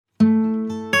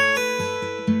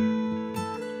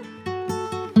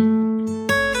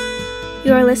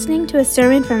You are listening to a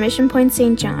sermon from Mission Point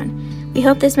St. John. We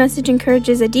hope this message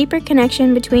encourages a deeper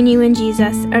connection between you and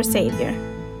Jesus, our Savior.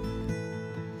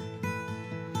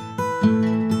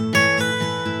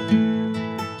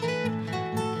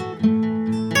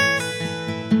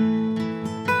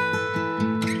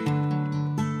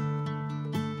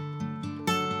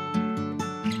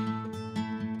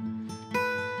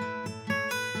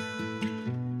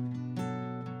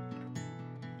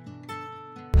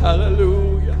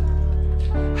 Hallelujah.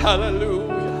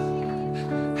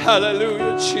 Hallelujah.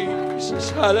 Hallelujah, Jesus.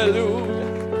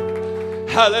 Hallelujah.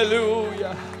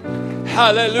 Hallelujah.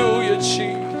 Hallelujah,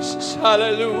 Jesus.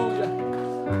 Hallelujah.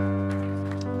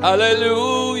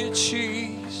 Hallelujah,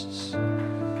 Jesus.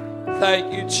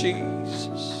 Thank you,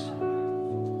 Jesus.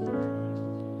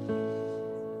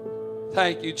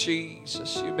 Thank you,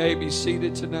 Jesus. You may be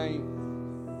seated tonight.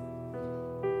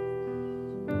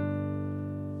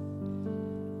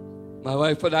 My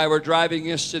wife and I were driving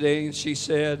yesterday, and she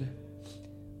said,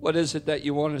 "What is it that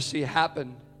you want to see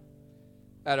happen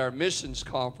at our missions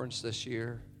conference this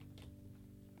year?"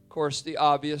 Of course, the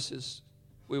obvious is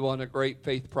we want a great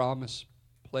faith promise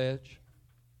pledge.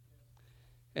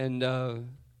 And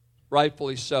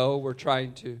rightfully so, we're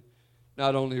trying to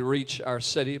not only reach our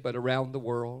city, but around the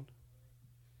world.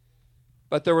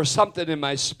 But there was something in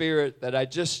my spirit that I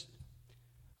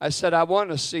said, I want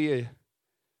to see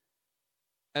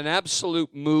an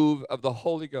absolute move of the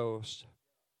Holy Ghost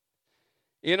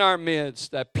in our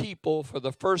midst, that people for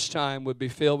the first time would be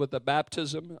filled with the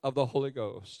baptism of the Holy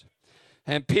Ghost.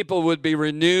 And people would be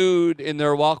renewed in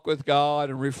their walk with God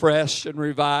and refreshed and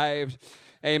revived.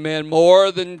 Amen.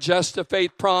 More than just a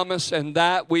faith promise, and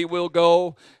that we will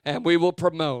go and we will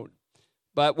promote.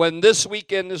 But when this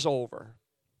weekend is over,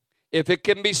 if it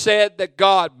can be said that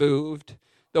God moved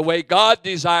the way God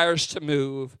desires to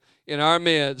move in our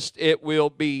midst, it will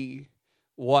be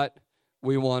what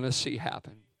we want to see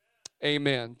happen.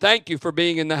 Amen. Thank you for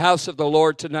being in the house of the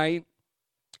Lord tonight.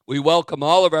 We welcome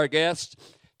all of our guests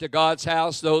to God's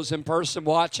house, those in person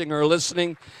watching or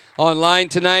listening online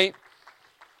tonight.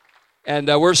 And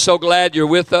we're so glad you're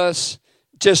with us.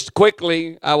 Just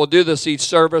quickly, I will do this each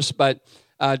service, but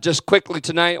just quickly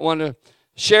tonight, I want to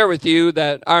share with you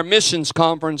that our missions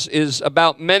conference is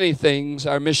about many things.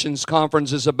 Our missions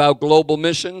conference is about global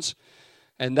missions,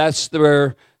 and that's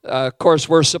where, of course,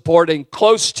 we're supporting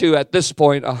close to, at this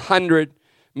point, 100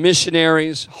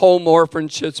 missionaries, home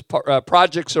orphanages,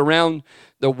 projects around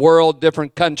the world,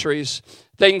 different countries,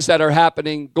 things that are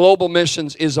happening. Global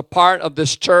missions is a part of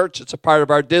this church. It's a part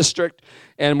of our district,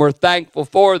 and we're thankful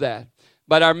for that.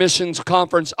 But our missions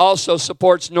conference also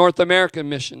supports North American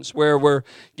missions, where we're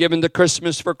given the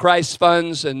Christmas for Christ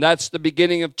funds, and that's the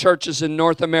beginning of churches in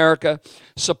North America,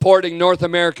 supporting North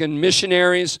American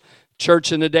missionaries,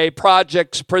 Church in a Day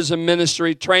projects, prison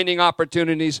ministry, training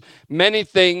opportunities, many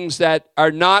things that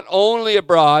are not only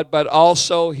abroad, but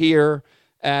also here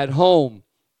at home.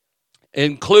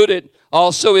 Included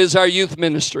also is our youth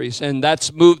ministries, and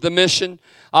that's Move the Mission,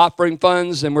 offering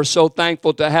funds, and we're so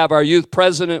thankful to have our youth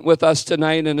president with us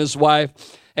tonight and his wife.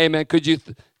 Amen. Could you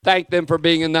thank them for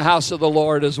being in the house of the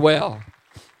Lord as well?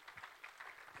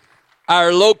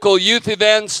 Our local youth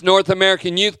events, North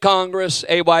American Youth Congress,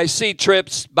 AYC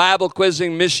trips, Bible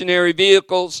quizzing, missionary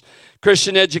vehicles,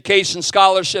 Christian education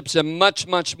scholarships, and much,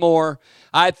 much more.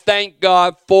 I thank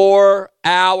God for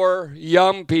our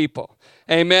young people.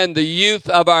 Amen. The youth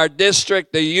of our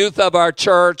district, the youth of our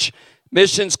church.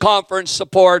 Missions Conference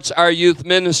supports our youth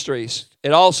ministries.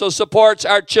 It also supports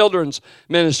our children's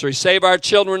ministry. Save Our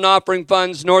Children offering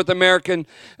funds, North American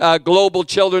global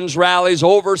children's rallies,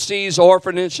 overseas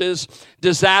orphanages,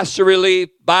 disaster relief,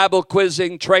 Bible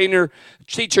quizzing,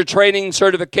 teacher training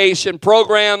certification,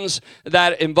 programs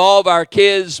that involve our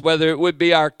kids, whether it would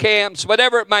be our camps,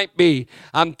 whatever it might be.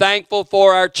 I'm thankful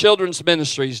for our children's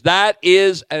ministries. That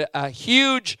is a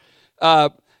huge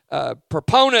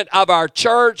proponent of our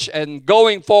church, and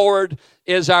going forward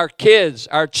is our kids,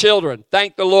 our children.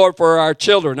 Thank the Lord for our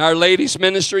children. Our ladies'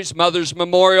 ministries, Mother's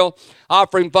Memorial,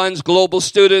 offering funds, global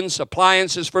students,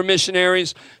 appliances for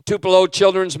missionaries, Tupelo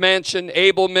Children's Mansion,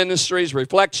 Able Ministries,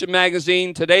 Reflection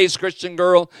Magazine, Today's Christian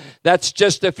Girl. That's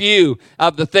just a few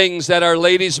of the things that our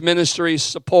ladies' ministry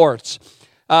supports.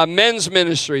 Men's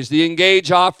ministries, the Engage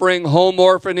offering, Home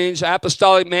Orphanage,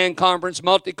 Apostolic Man Conference,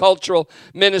 Multicultural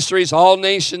Ministries, All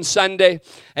Nations Sunday.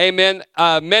 Amen.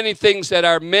 Many things that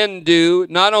our men do,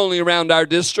 not only around our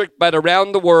district, but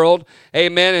around the world.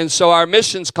 Amen. And so our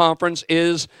missions conference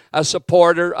is a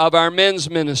supporter of our men's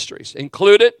ministries.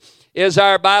 Included is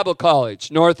our Bible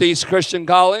College. Northeast Christian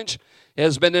College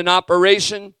has been in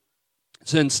operation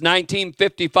since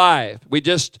 1955. We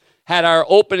just had our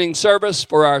opening service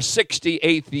for our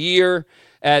 68th year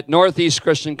at Northeast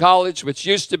Christian College, which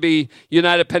used to be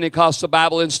United Pentecostal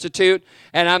Bible Institute.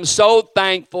 And I'm so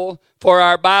thankful for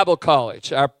our Bible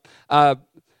college. Our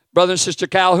brother and sister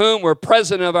Calhoun were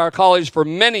president of our college for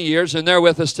many years, and they're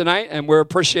with us tonight, and we're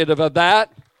appreciative of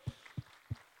that.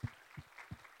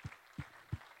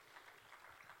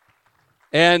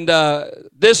 And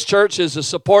this church is a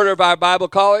supporter of our Bible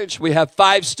college. We have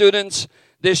 5 students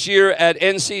this year at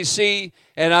NCC,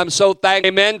 and I'm so thankful,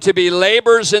 amen, to be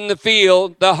laborers in the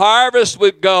field. The harvest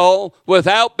would go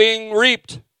without being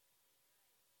reaped.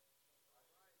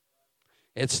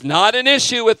 It's not an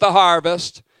issue with the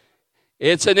harvest.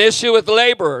 It's an issue with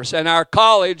laborers, and our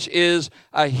college is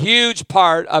a huge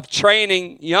part of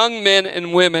training young men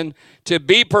and women to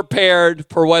be prepared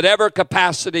for whatever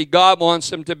capacity God wants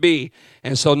them to be.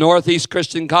 And so Northeast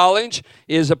Christian College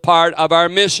is a part of our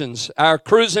missions. Our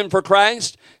Cruising for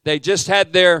Christ, they just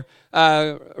had their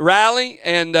rally,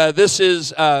 and this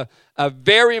is a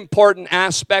very important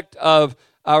aspect of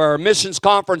our missions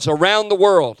conference around the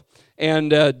world.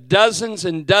 And dozens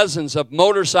and dozens of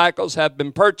motorcycles have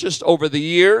been purchased over the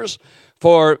years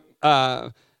for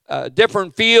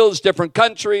different fields, different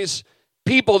countries,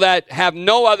 people that have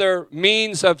no other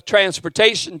means of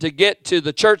transportation to get to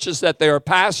the churches that they are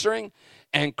pastoring.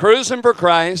 And Cruising for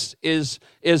Christ is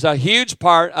a huge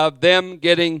part of them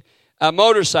getting a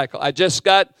motorcycle. I just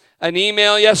got an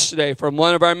email yesterday from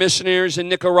one of our missionaries in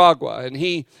Nicaragua, and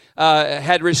he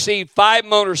had received 5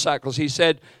 motorcycles. He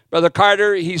said, Brother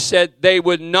Carter, he said they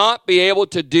would not be able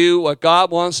to do what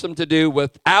God wants them to do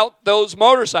without those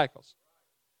motorcycles.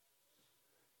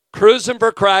 Cruising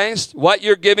for Christ, what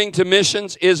you're giving to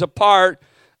missions is a part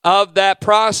of that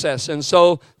process. And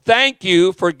so thank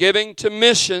you for giving to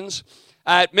missions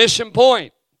at Mission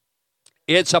Point.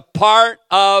 It's a part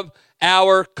of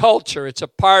our culture. It's a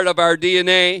part of our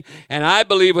DNA. And I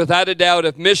believe without a doubt,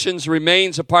 if missions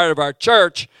remains a part of our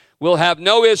church, we'll have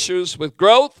no issues with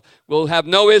growth. We'll have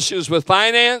no issues with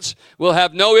finance. We'll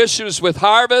have no issues with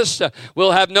harvest.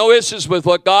 We'll have no issues with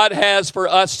what God has for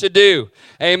us to do.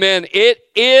 Amen. It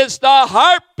is the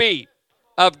heartbeat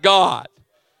of God.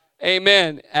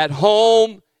 Amen. At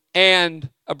home and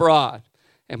abroad.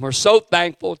 And we're so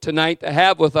thankful tonight to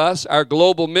have with us our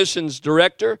Global Missions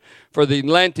Director for the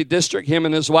Atlantic District, him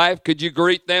and his wife. Could you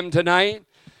greet them tonight?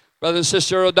 Brother and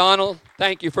Sister O'Donnell,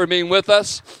 thank you for being with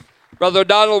us. Brother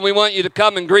O'Donnell, we want you to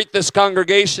come and greet this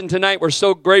congregation tonight. We're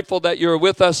so grateful that you're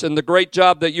with us and the great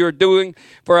job that you're doing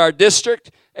for our district.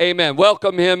 Amen.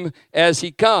 Welcome him as he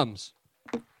comes.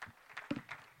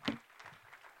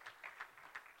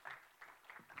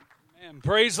 Amen.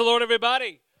 Praise the Lord,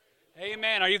 everybody.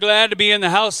 Amen. Are you glad to be in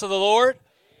the house of the Lord?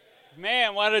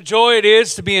 Man, what a joy it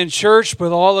is to be in church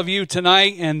with all of you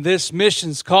tonight and this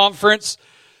missions conference.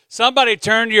 Somebody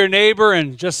turn to your neighbor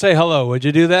and just say hello. Would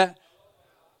you do that?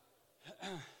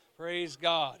 Praise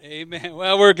God. Amen.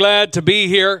 Well, we're glad to be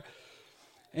here.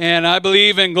 And I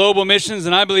believe in global missions,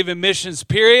 and I believe in missions,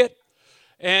 period.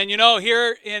 And, you know,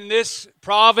 here in this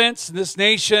province, in this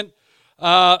nation,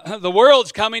 the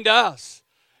world's coming to us.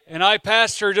 And I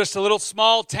pastor just a little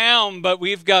small town, but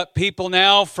we've got people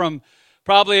now from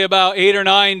probably about 8 or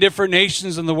 9 different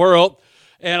nations in the world,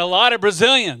 and a lot of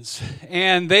Brazilians.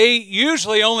 And they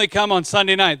usually only come on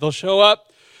Sunday night. They'll show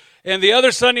up. And the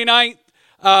other Sunday night,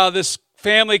 this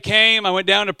family came. I went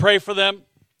down to pray for them.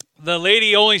 The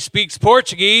lady only speaks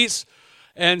Portuguese,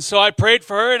 and so I prayed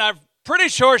for her, and I'm pretty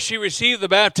sure she received the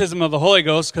baptism of the Holy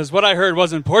Ghost, because what I heard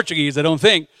wasn't Portuguese, I don't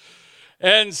think.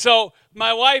 And so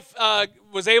my wife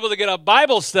was able to get a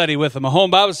Bible study with them, a home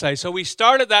Bible study. So we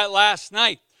started that last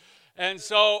night. And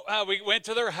so we went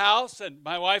to their house, and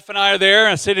my wife and I are there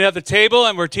and sitting at the table,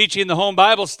 and we're teaching the home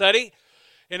Bible study.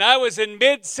 And I was in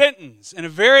mid-sentence in a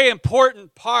very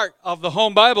important part of the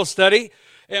home Bible study,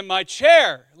 and my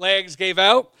chair legs gave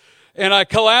out, and I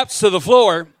collapsed to the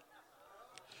floor.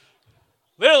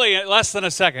 Literally in less than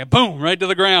a second. Boom, right to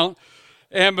the ground.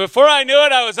 And before I knew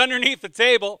it, I was underneath the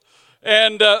table.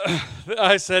 And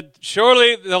I said,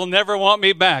 surely they'll never want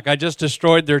me back. I just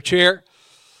destroyed their chair.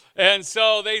 And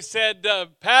so they said,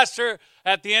 Pastor,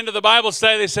 at the end of the Bible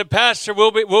study, they said, Pastor,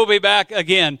 we'll be back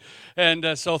again.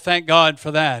 And so thank God for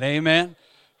that. Amen.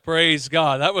 Praise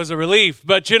God. That was a relief.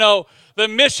 But, you know, the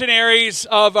missionaries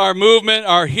of our movement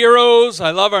are heroes.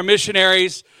 I love our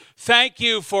missionaries. Thank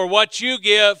you for what you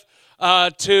give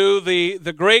to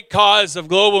the great cause of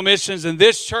global missions in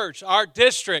this church, our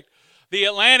district. The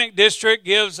Atlantic District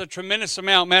gives a tremendous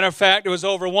amount. Matter of fact, it was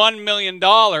over $1 million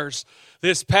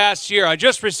this past year. I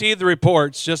just received the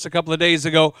reports just a couple of days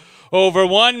ago. Over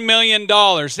 $1 million.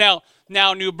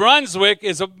 Now New Brunswick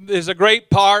is a great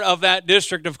part of that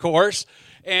district, of course.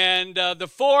 And the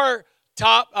four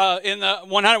top in the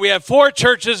 100, we have 4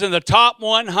 churches in the top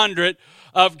 100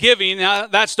 of giving. Now,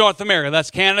 that's North America.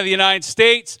 That's Canada, the United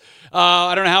States.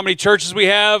 I don't know how many churches we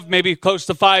have, maybe close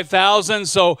to 5,000.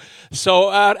 So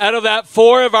out of that,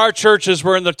 4 of our churches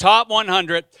were in the top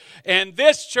 100. And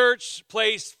this church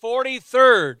placed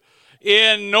 43rd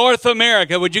in North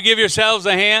America. Would you give yourselves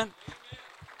a hand?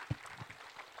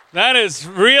 That's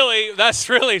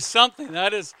really something.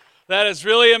 That is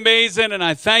really amazing, and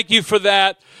I thank you for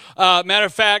that. Matter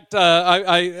of fact,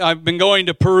 I've been going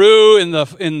to Peru in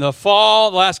the fall,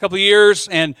 the last couple of years,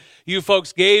 and you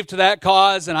folks gave to that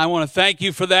cause, and I want to thank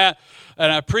you for that.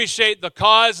 And I appreciate the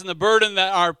cause and the burden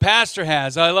that our pastor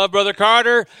has. I love Brother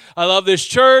Carter. I love this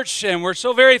church, and we're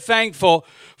so very thankful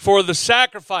for the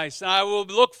sacrifice. And I will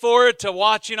look forward to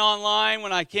watching online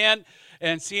when I can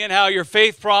and seeing how your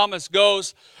faith promise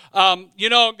goes.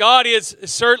 God is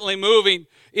certainly moving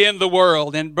in the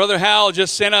world. And Brother Hal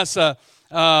just sent us a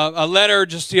letter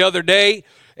just the other day.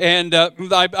 And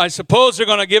I suppose they're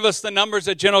going to give us the numbers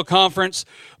at General Conference.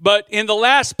 But in the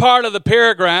last part of the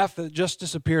paragraph, it just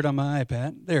disappeared on my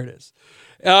iPad. There it is.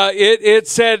 It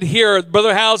said here,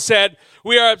 Brother Hal said,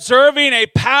 we are observing a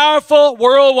powerful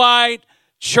worldwide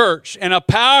church and a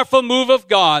powerful move of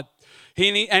God.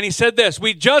 And he said this,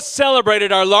 we just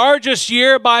celebrated our largest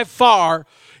year by far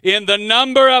in the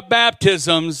number of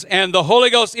baptisms and the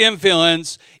Holy Ghost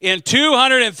influence in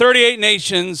 238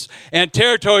 nations and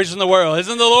territories in the world.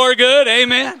 Isn't the Lord good?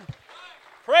 Amen.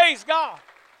 Praise God.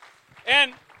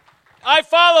 And I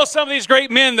follow some of these great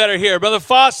men that are here. Brother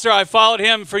Foster, I followed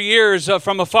him for years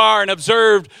from afar and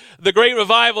observed the great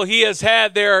revival he has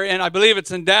had there, and I believe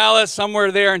it's in Dallas,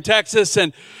 somewhere there in Texas.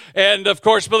 And of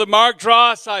course, Brother Mark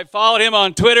Dross, I followed him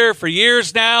on Twitter for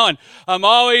years now, and I'm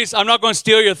not going to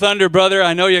steal your thunder, brother.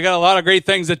 I know you got a lot of great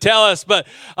things to tell us, but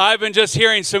I've been just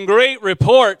hearing some great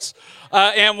reports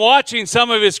and watching some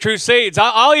of his crusades.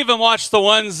 I'll even watch the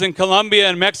ones in Colombia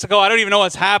and Mexico. I don't even know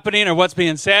what's happening or what's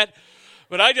being said,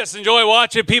 but I just enjoy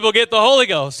watching people get the Holy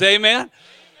Ghost. Amen.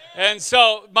 And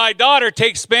so my daughter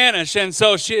takes Spanish, and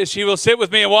so she will sit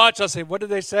with me and watch. I'll say, what did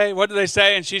they say? What did they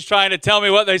say? And she's trying to tell me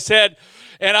what they said.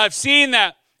 And I've seen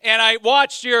that. And I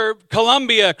watched your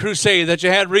Colombia crusade that you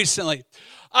had recently.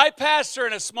 I pastor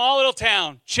in a small little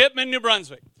town, Chipman, New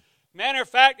Brunswick. Matter of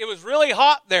fact, it was really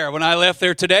hot there when I left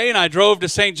there today, and I drove to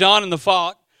St. John in the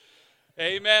fog.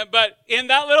 Amen. But in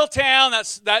that little town,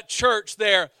 that church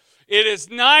there, it is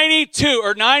 92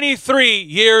 or 93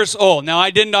 years old. Now, I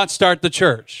did not start the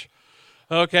church.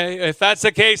 Okay, if that's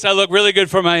the case, I look really good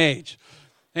for my age.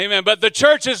 Amen. But the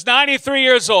church is 93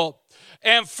 years old.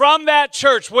 And from that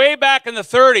church, way back in the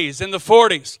 30s and the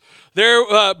 40s,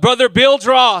 there, Brother Bill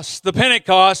Dross, the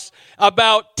Pentecost,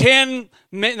 about 10,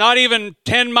 not even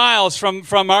 10 miles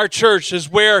from our church is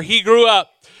where he grew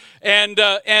up. And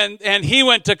he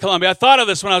went to Colombia. I thought of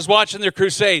this when I was watching their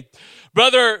crusade.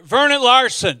 Brother Vernon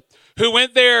Larson, who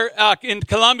went there in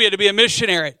Colombia to be a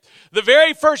missionary. The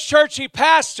very first church he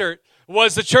pastored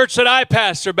was the church that I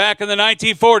pastored back in the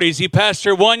 1940s. He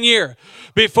pastored 1 year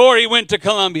before he went to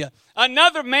Colombia.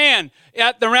 Another man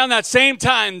at around that same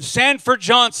time, Sanford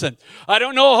Johnson. I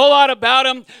don't know a whole lot about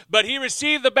him, but he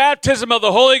received the baptism of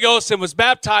the Holy Ghost and was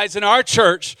baptized in our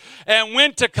church and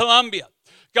went to Colombia.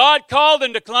 God called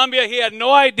him to Colombia. He had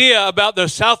no idea about the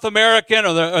South American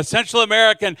or the Central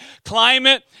American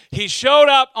climate. He showed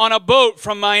up on a boat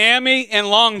from Miami and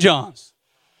Long John's.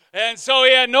 And so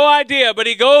he had no idea, but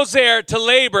he goes there to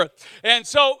labor. And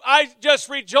so I just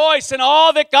rejoice in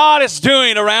all that God is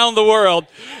doing around the world.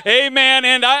 Amen.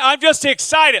 And I'm just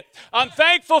excited. I'm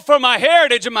thankful for my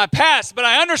heritage and my past, but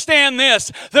I understand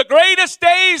this. The greatest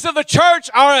days of the church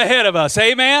are ahead of us.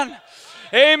 Amen.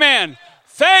 Amen.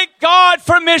 Thank God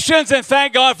for missions and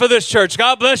thank God for this church.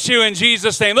 God bless you in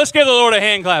Jesus' name. Let's give the Lord a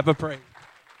hand clap of praise.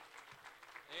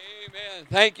 Amen.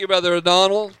 Thank you, Brother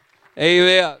Donald.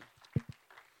 Amen.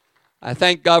 I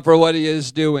thank God for what He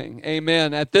is doing.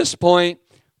 Amen. At this point,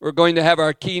 we're going to have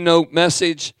our keynote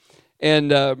message. And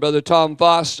Brother Tom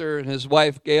Foster and his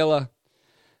wife, Gayla,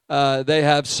 they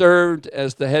have served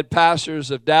as the head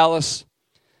pastors of Dallas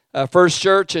First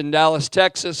Church in Dallas,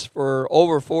 Texas for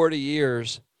over 40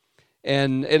 years.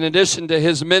 And in addition to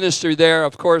his ministry there,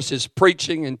 of course, his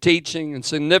preaching and teaching and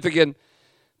significant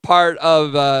part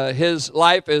of his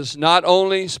life is not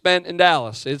only spent in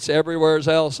Dallas, it's everywhere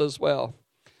else as well.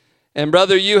 And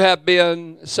brother, you have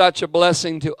been such a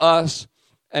blessing to us.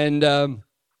 And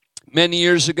many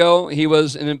years ago, he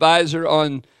was an advisor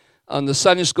on the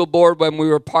Sunday school board when we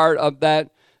were part of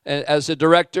that as a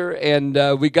director.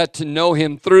 And we got to know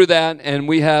him through that. And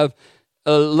we have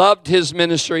loved his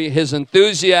ministry, his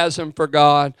enthusiasm for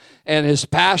God, and his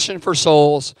passion for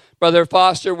souls. Brother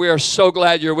Foster, we are so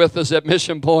glad you're with us at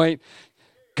Mission Point.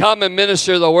 Come and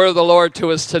minister the word of the Lord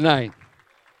to us tonight.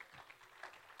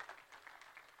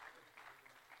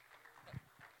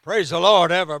 Praise the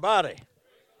Lord, everybody.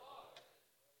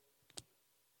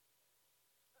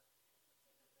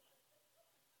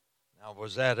 Now,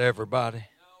 was that everybody?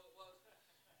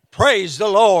 Praise the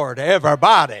Lord,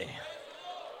 everybody.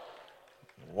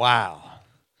 Wow.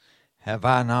 Have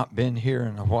I not been here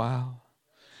in a while?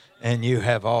 And you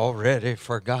have already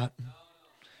forgotten?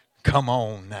 Come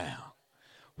on now.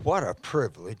 What a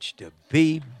privilege to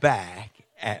be back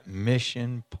at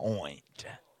Mission Point.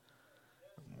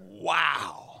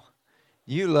 Wow.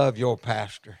 You love your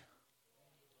pastor.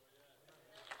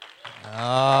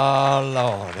 Oh,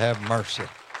 Lord, have mercy.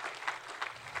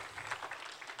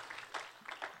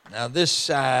 Now, this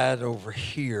side over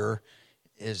here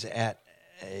is at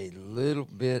a little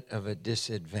bit of a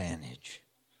disadvantage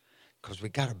because we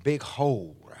got a big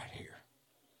hole right here.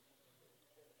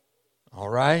 All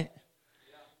right?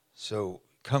 So,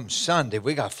 come Sunday,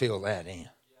 we got to fill that in.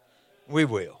 We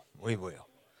will. We will.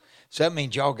 So that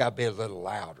means y'all got to be a little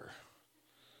louder.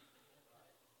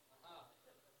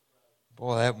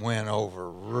 Boy, that went over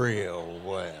real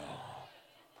well.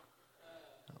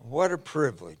 What a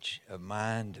privilege of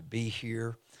mine to be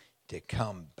here, to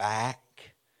come back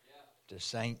to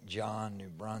St. John, New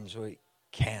Brunswick,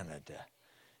 Canada.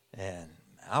 And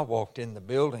I walked in the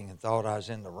building and thought I was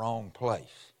in the wrong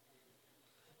place.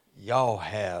 Y'all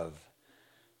have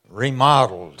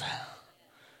remodeled.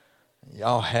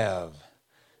 Y'all have,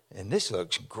 and this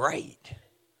looks great.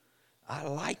 I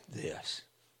like this.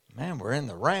 Man, we're in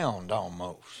the round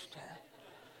almost.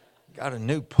 Got a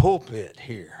new pulpit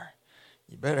here.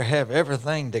 You better have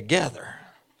everything together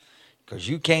because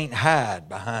you can't hide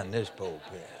behind this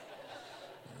pulpit.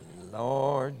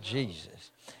 Lord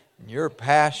Jesus. And your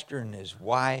pastor and his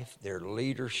wife, their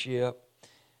leadership,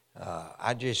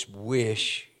 I just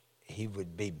wish he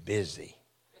would be busy.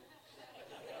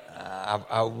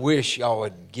 I wish y'all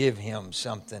would give him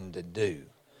something to do.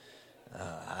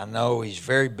 I know he's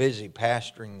very busy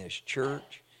pastoring this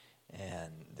church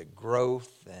and the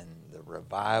growth and the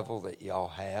revival that y'all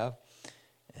have.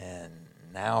 And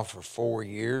now for 4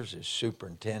 years as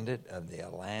superintendent of the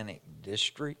Atlantic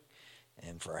District,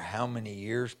 and for how many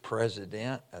years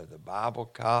president of the Bible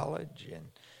College,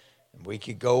 and we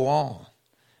could go on.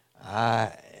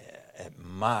 I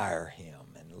admire him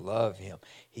and love him.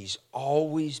 He's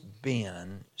always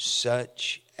been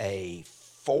such a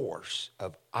force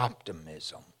of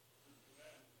optimism.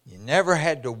 You never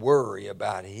had to worry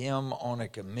about him on a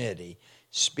committee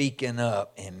speaking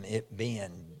up and it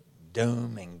being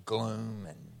doom and gloom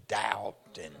and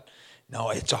doubt. And no,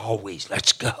 it's always,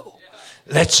 let's go.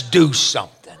 Let's do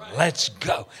something. Let's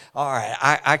go. All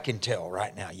right, I can tell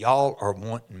right now, y'all are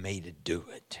wanting me to do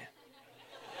it.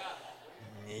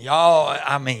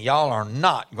 Y'all are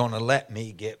not going to let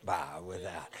me get by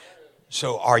without.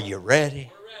 So are you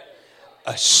ready?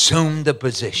 Assume the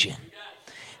position.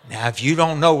 Now, if you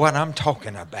don't know what I'm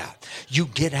talking about, you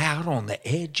get out on the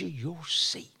edge of your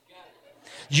seat.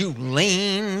 You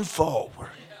lean forward.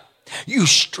 You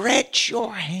stretch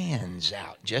your hands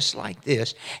out just like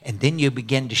this, and then you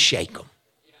begin to shake them.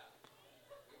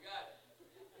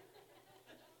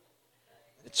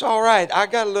 It's all right. I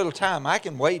got a little time. I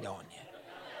can wait on you.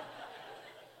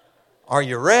 Are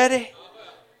you ready?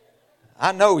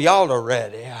 I know y'all are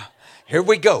ready. Here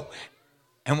we go.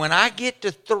 And when I get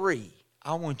to 3,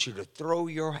 I want you to throw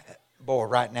your... Boy,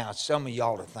 right now, some of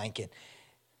y'all are thinking,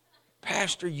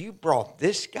 Pastor, you brought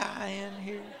this guy in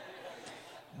here?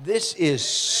 This is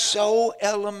so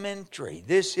elementary.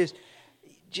 This is...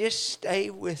 Just stay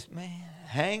with me.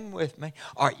 Hang with me.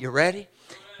 All right, you ready?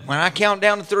 When I count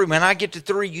down to 3, when I get to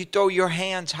 3, you throw your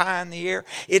hands high in the air.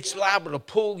 It's liable to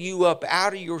pull you up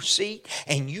out of your seat,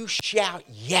 and you shout,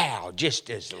 yow,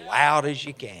 just as loud as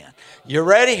you can. You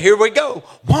ready? Here we go.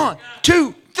 1,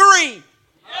 2, 3.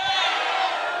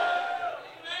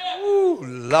 Ooh,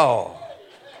 Lord.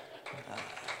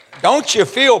 Don't you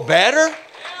feel better?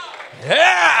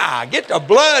 Yeah, get the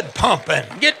blood pumping.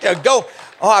 Get to go.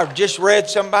 Oh, I just read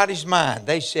somebody's mind.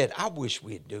 They said, I wish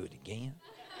we'd do it again.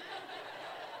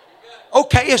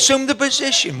 Okay, assume the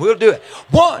position. We'll do it.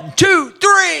 1, 2,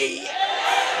 3.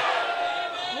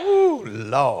 Ooh,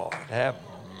 Lord, have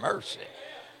mercy.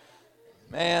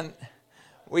 Man,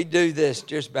 we do this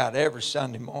just about every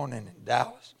Sunday morning in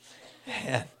Dallas.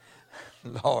 And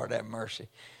Lord, have mercy.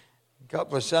 A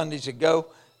couple of Sundays ago,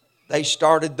 they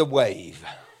started the wave.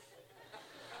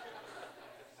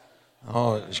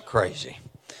 Oh, it was crazy.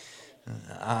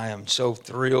 I am so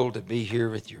thrilled to be here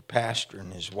with your pastor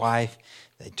and his wife.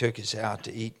 They took us out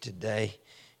to eat today,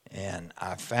 and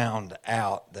I found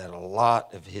out that a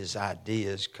lot of his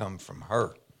ideas come from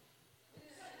her.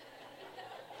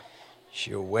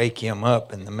 She'll wake him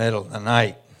up in the middle of the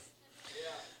night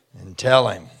and tell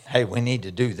him, hey, we need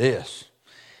to do this.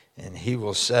 And he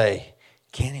will say,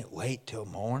 can it wait till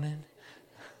morning?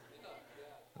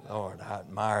 Lord, I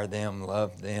admire them,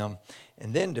 love them.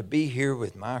 And then to be here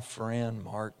with my friend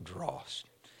Mark Drost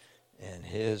and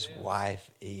his wife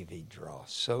Evie Drost.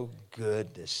 So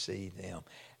good to see them.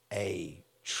 A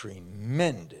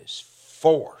tremendous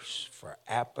force for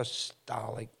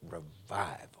apostolic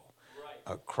revival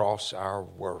across our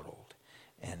world.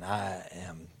 And I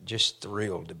am just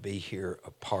thrilled to be here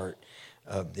a part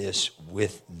of this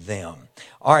with them.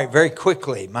 All right, very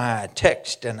quickly, my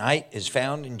text tonight is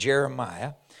found in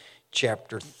Jeremiah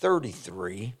chapter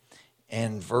 33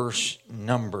 and verse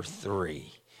number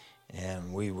 3.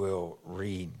 And we will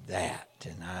read that.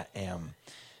 And I am,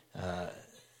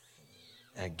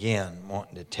 again,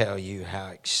 wanting to tell you how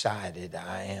excited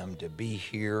I am to be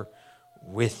here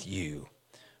with you.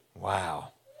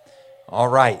 Wow. All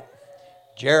right.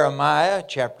 Jeremiah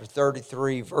chapter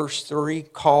 33, verse 3,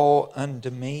 call unto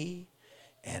me,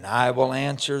 and I will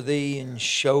answer thee and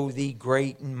show thee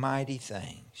great and mighty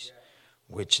things,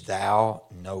 which thou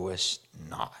knowest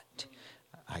not.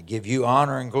 I give you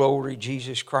honor and glory,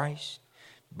 Jesus Christ.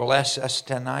 Bless us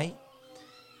tonight.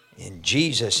 In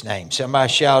Jesus' name.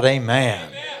 Somebody shout amen.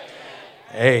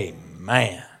 Amen.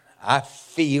 Amen. I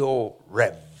feel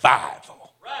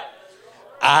revival.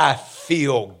 I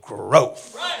feel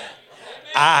growth.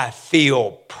 I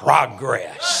feel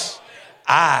progress.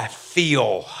 I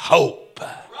feel hope.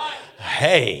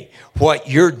 Hey, what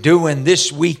you're doing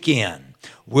this weekend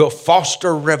will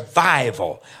foster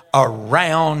revival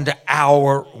around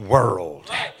our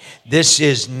world. This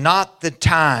is not the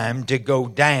time to go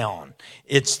down.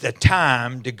 It's the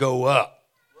time to go up.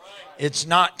 It's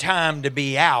not time to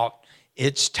be out.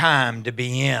 It's time to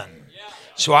be in.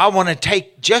 So I want to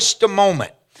take just a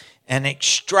moment and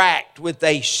extract with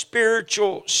a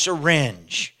spiritual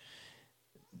syringe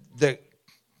the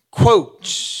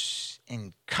quotes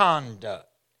and conduct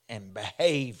and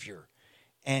behavior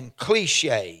and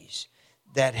cliches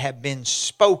that have been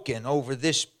spoken over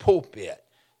this pulpit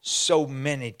so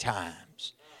many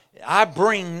times. I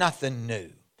bring nothing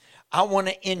new. I want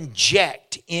to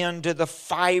inject into the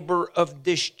fiber of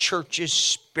this church's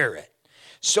spirit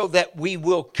so that we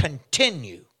will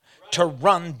continue to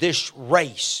run this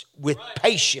race with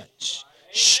patience,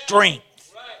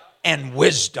 strength, and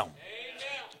wisdom.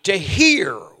 To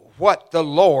hear what the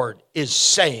Lord is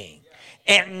saying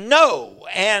and know,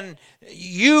 and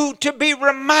you to be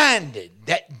reminded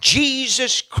that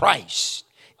Jesus Christ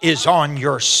is on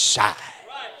your side.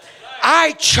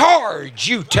 I charge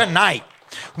you tonight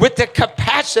with the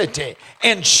capacity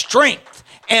and strength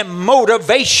and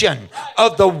motivation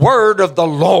of the word of the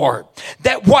Lord,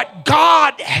 that what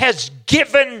God has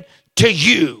given to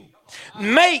you,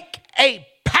 make a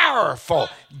powerful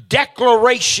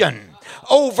declaration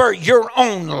over your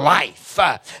own life,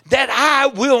 that I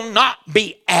will not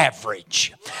be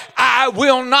average. I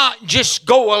will not just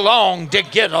go along to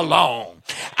get along.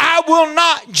 I will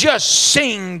not just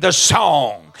sing the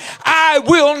song. I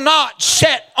will not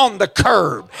sit on the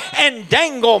curb and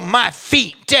dangle my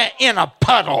feet in a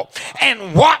puddle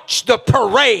and watch the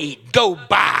parade go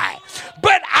by.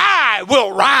 But I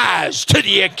will rise to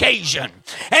the occasion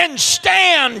and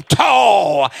stand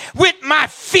tall with my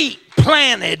feet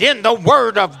planted in the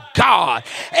Word of God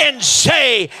and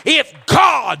say, if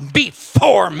God be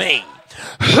for me,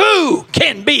 who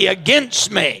can be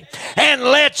against me? And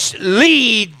let's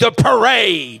lead the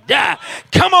parade.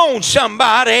 Come on,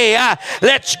 somebody.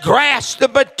 Let's grasp the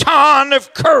baton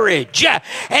of courage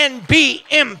and be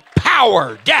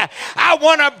empowered. I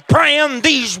want to brand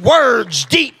these words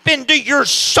deep into your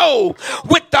soul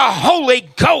with the Holy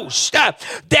Ghost,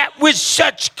 that with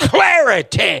such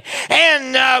clarity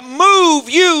and move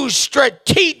you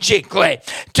strategically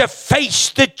to face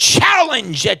the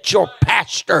challenge that your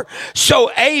pastor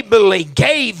so ably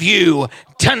gave you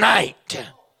tonight.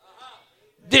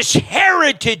 This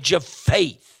heritage of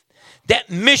faith that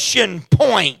Mission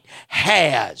Point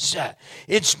has,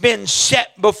 it's been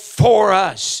set before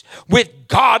us with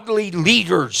godly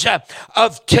leaders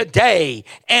of today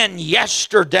and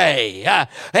yesterday,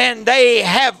 and they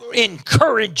have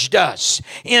encouraged us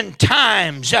in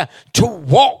times to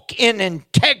walk in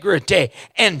integrity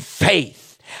and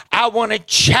faith. I want to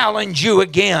challenge you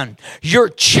again. Your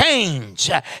chains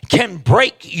can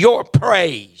break your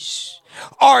praise.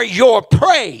 or your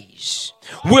praise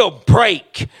will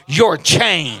break your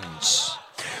chains.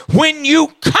 When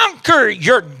you conquer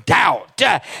your doubt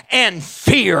and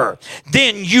fear,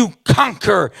 then you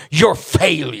conquer your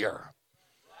failure.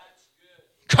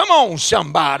 Come on,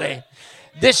 somebody.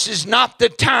 This is not the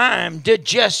time to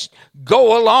just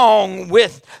go along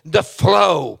with the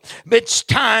flow. It's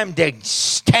time to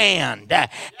stand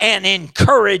and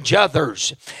encourage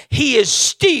others. He is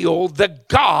still the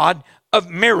God of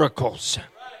miracles.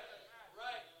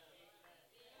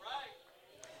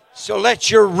 So let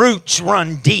your roots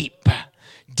run deep,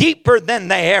 deeper than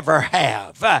they ever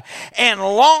have, and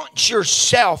launch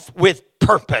yourself with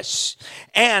purpose.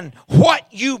 And what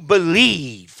you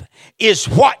believe is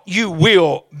what you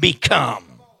will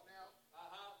become.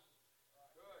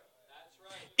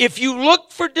 If you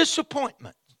look for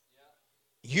disappointment,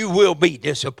 you will be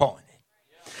disappointed.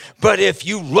 But if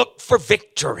you look for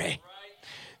victory,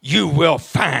 you will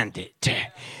find it.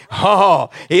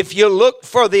 Oh, if you look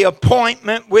for the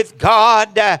appointment with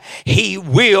God, He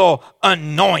will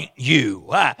anoint you.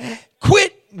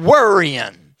 Quit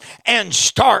worrying and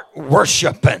start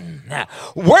worshiping.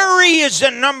 Worry is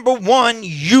the number one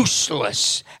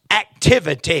useless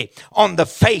activity on the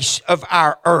face of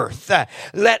our earth.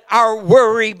 Let our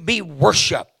worry be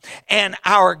worship, and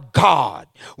our God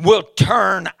will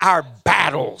turn our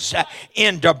battles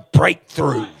into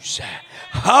breakthroughs.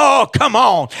 Oh, come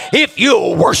on. If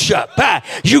you worship,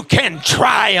 you can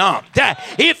triumph.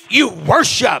 If you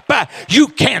worship, you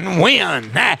can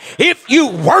win. If you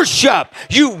worship,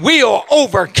 you will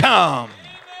overcome.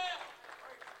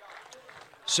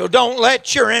 So don't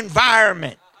let your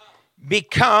environment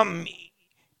become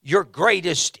your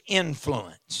greatest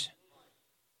influence.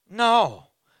 No,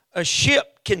 a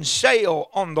ship can sail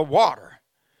on the water,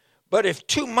 but if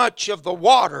too much of the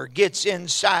water gets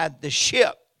inside the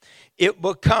ship, it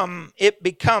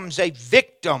becomes a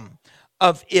victim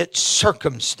of its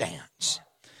circumstance.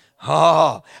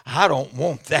 Oh, I don't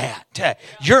want that.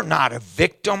 You're not a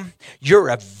victim. You're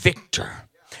a victor.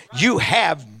 You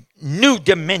have new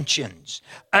dimensions,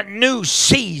 a new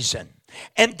season,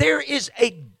 and there is a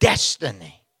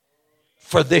destiny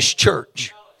for this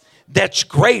church that's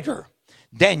greater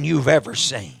than you've ever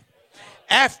seen.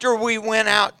 After we went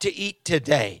out to eat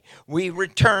today, we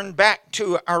returned back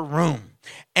to our room.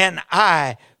 And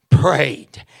I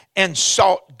prayed and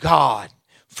sought God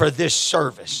for this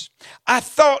service. I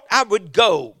thought I would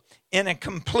go in a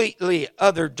completely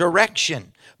other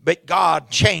direction, but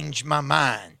God changed my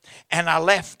mind. And I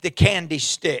left the candy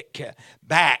stick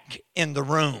back in the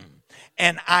room.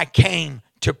 And I came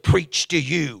to preach to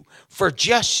you for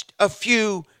just a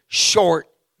few short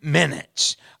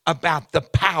minutes about the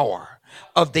power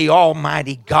of the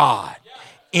Almighty God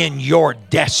in your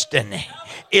destiny.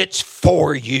 It's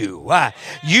for you.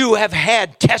 You have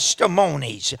had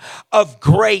testimonies of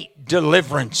great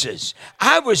deliverances.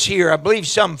 I was here, I believe,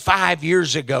 some 5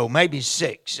 years ago, maybe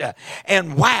 6.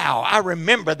 And wow, I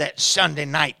remember that Sunday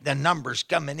night, the numbers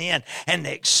coming in and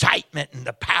the excitement and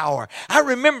the power. I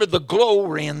remember the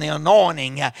glory and the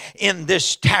anointing in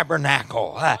this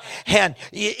tabernacle. And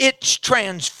it's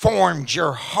transformed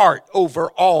your heart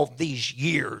over all these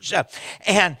years.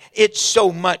 And it's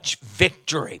so much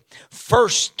victory. 1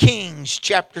 Kings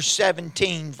chapter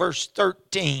 17, verse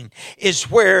 13 is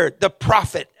where the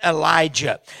prophet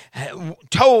Elijah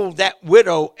told that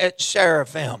widow at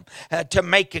Seraphim to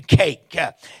make a cake.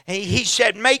 He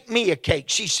said, make me a cake.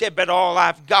 She said, but all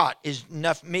I've got is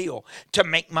enough meal to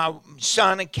make my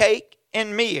son a cake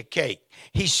and me a cake.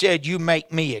 He said, you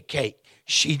make me a cake.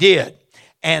 She did.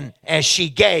 And as she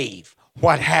gave,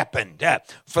 what happened?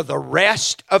 For the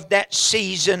rest of that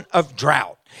season of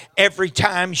drought, every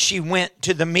time she went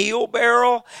to the meal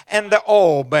barrel and the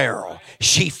oil barrel,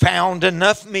 she found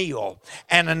enough meal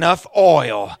and enough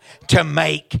oil to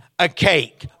make a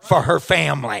cake for her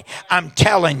family. I'm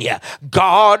telling you,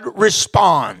 God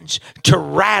responds to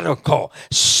radical,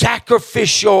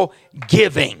 sacrificial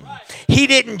giving. He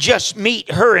didn't just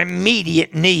meet her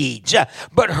immediate needs,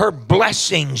 but her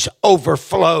blessings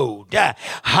overflowed.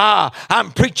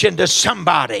 I'm preaching to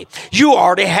somebody. You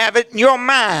already have it in your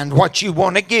mind what you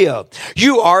want to give.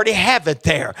 You already have it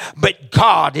there, but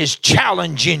God is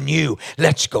challenging you.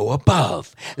 Let's go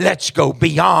above. Let's go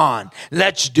beyond.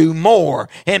 Let's do more.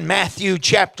 In Matthew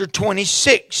chapter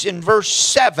 26 in verse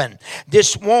 7,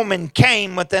 this woman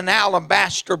came with an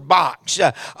alabaster box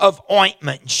of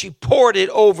ointment. She poured it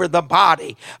over the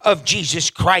body of Jesus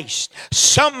Christ.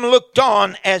 Some looked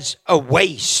on as a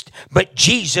waste, but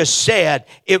Jesus said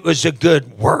it was a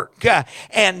good work,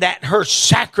 and that her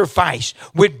sacrifice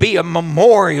would be a memorial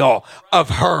memorial of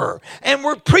her. And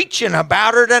we're preaching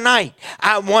about her tonight.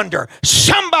 I wonder,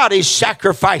 somebody's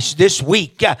sacrificed this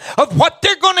week of what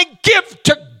they're going to give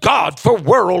to God for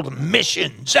world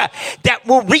missions that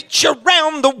will reach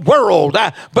around the world,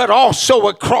 but also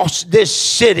across this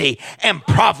city and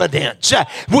Providence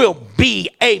will be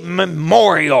a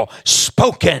memorial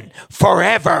spoken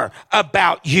forever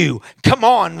about you. Come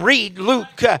on, read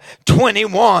Luke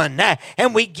 21,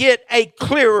 and we get a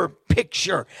clearer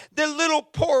picture. The little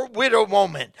poor widow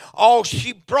woman, all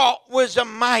she brought was a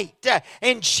mite,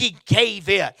 and she gave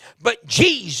it. But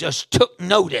Jesus took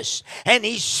notice, and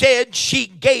he said she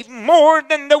gave more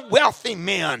than the wealthy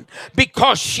men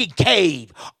because she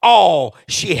gave all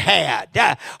she had.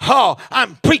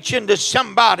 I'm preaching to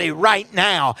somebody right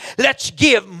now. Let's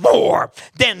give more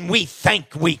than we think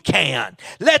we can.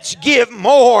 Let's give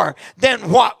more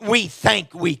than what we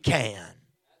think we can.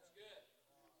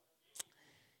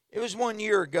 It was 1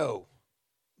 year ago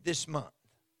this month.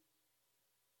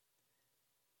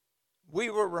 We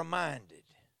were reminded,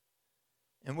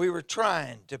 and we were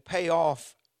trying to pay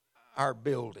off our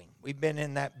building. We've been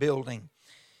in that building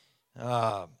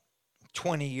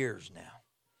 20 years now.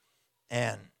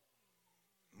 And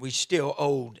we still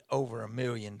owed over $1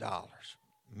 million, $1.5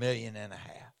 million.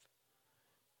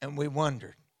 And we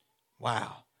wondered,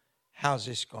 wow, how's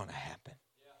this going to happen?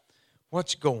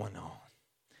 What's going on?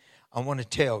 I want to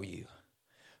tell you,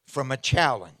 from a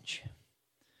challenge,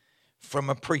 from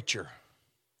a preacher,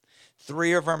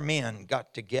 3 of our men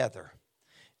got together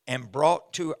and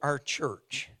brought to our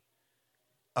church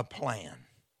a plan.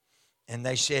 And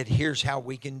they said, here's how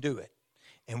we can do it.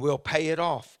 And we'll pay it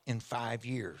off in 5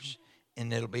 years,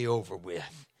 and it'll be over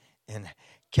with. And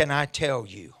can I tell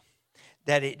you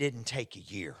that it didn't take a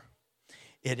year?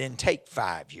 It didn't take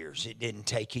 5 years. It didn't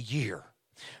take a year.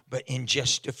 But in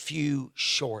just a few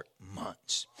short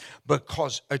months,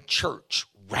 because a church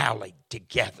rallied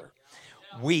together,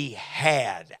 we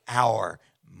had our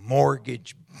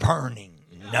mortgage burning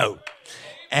note.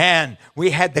 And we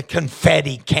had the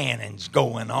confetti cannons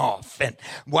going off. And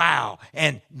wow,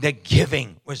 and the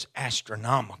giving was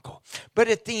astronomical. But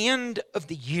at the end of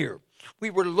the year, we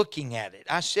were looking at it.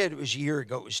 I said it was a year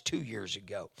ago. It was 2 years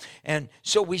ago. And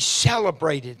so we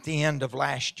celebrated at the end of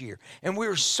last year. And we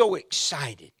were so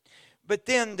excited. But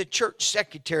then the church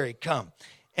secretary come.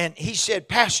 And he said,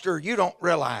 Pastor, you don't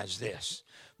realize this.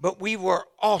 But we were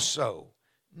also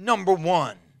number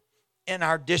 1 in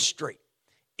our district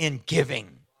in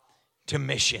giving to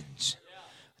missions.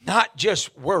 Not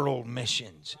just world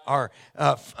missions or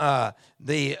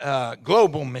the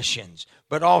global missions,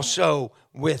 but also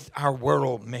with our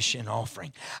world mission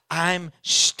offering. I'm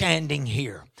standing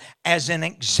here as an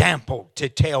example to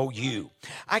tell you.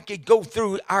 I could go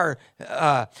through our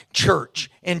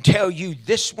church and tell you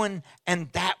this one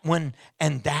and that one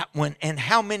and that one and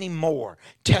how many more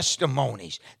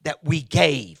testimonies that we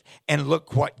gave, and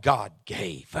look what God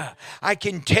gave. I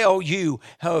can tell you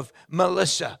of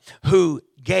Melissa, who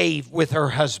gave with her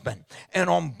husband, and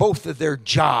on both of their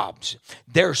jobs,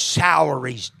 their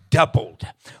salaries doubled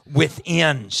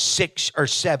within 6 or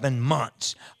 7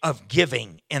 months of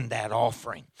giving in that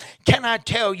offering. Can I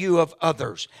tell you of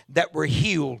others that were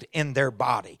healed in their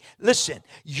body? Listen,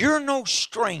 you're no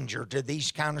stranger to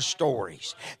these kind of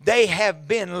stories. They have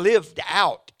been lived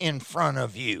out in front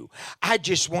of you. I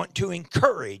just want to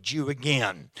encourage you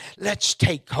again. Let's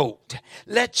take hold.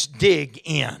 Let's dig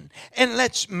in, and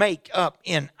let's make up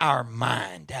in our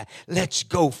mind. Let's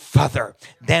go further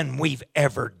than we've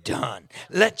ever done.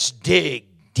 Let's dig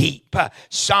deep.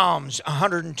 Psalms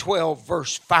 112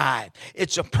 verse 5.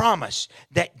 It's a promise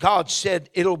that God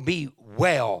said it'll be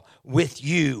well with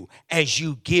you as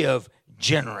you give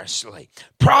generously.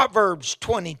 Proverbs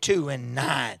 22 and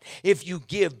 9. If you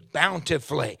give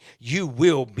bountifully, you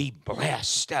will be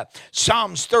blessed.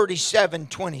 Psalms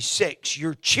 37:26.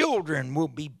 Your children will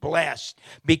be blessed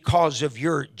because of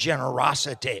your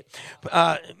generosity.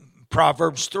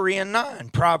 Proverbs 3 and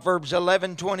 9. Proverbs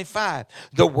 11:25.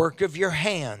 The work of your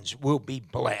hands will be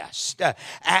blessed.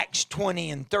 Acts 20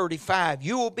 and 35.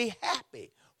 You will be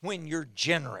happy when you're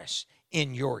generous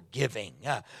in your giving.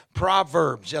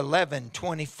 Proverbs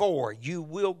 11:24. You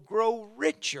will grow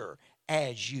richer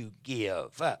as you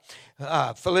give.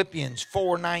 Philippians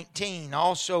 4:19.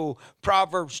 Also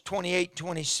Proverbs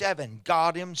 28:27.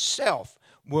 God himself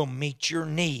will meet your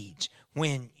needs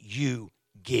when you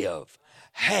give.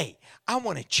 Hey, I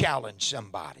want to challenge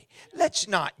somebody. Let's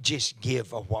not just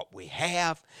give of what we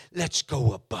have. Let's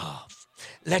go above.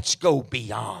 Let's go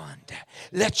beyond.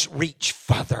 Let's reach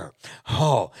further.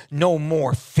 Oh, no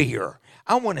more fear.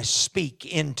 I want to speak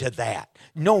into that.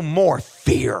 No more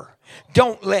fear.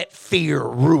 Don't let fear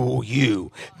rule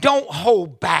you. Don't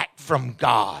hold back from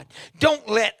God. Don't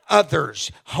let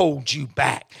others hold you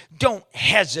back. Don't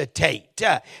hesitate.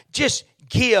 Just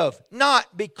give,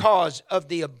 not because of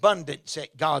the abundance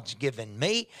that God's given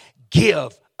me.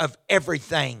 Give of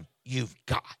everything you've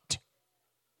got.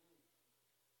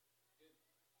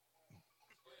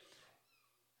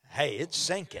 Hey, it's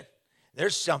sinking.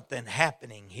 There's something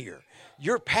happening here.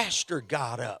 Your pastor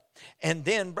got up, and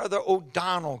then Brother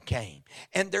O'Donnell came,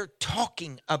 and they're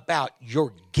talking about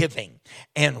your giving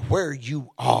and where you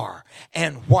are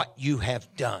and what you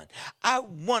have done. I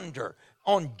wonder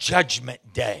on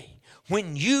Judgment Day,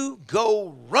 when you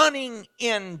go running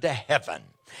into heaven,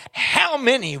 how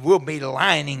many will be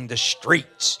lining the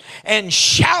streets and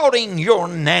shouting your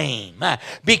name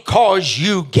because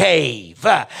you gave?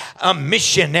 A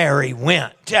missionary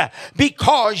went.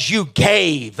 Because you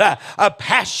gave. A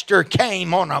pastor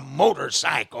came on a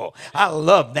motorcycle. I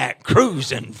love that.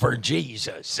 Cruising for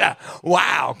Jesus.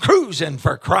 Wow, cruising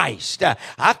for Christ.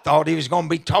 I thought he was going to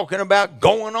be talking about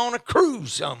going on a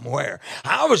cruise somewhere.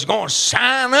 I was going to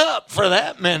sign up for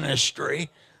that ministry.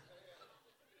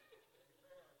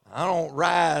 I don't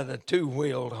ride a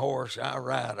two-wheeled horse. I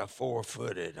ride a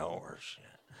four-footed horse.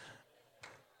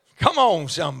 Come on,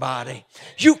 somebody.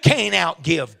 You can't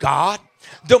outgive God.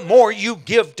 The more you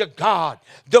give to God,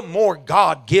 the more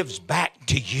God gives back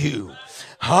to you.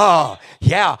 Oh,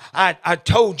 yeah, I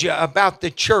told you about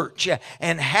the church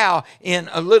and how in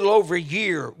a little over a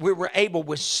year we were able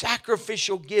with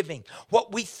sacrificial giving.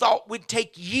 What we thought would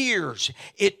take years,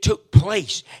 it took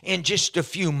place in just a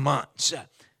few months.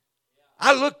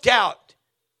 I looked out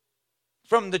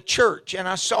from the church and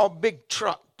I saw a big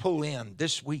truck pull in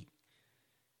this week.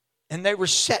 And they were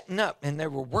setting up and there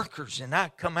were workers. And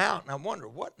I come out and I wonder,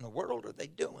 what in the world are they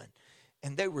doing?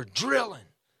 And they were drilling.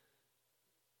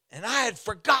 And I had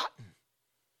forgotten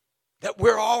that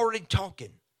we're already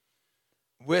talking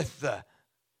with the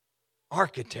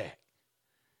architect.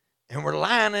 And we're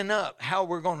lining up how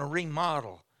we're going to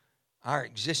remodel our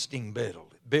existing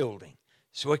building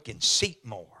so it can seat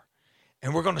more.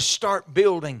 And we're going to start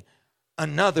building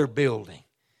another building.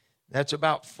 That's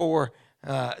about 4,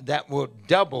 that will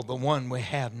double the one we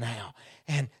have now.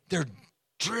 And they're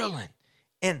drilling.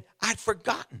 And I'd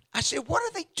forgotten. I said, what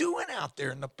are they doing out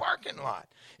there in the parking lot?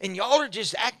 And y'all are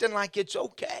just acting like it's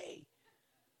okay.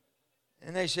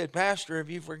 And they said, Pastor, have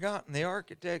you forgotten? The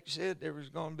architect said there was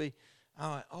going to be.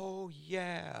 I went, oh,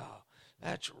 yeah.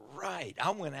 That's right.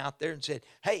 I went out there and said,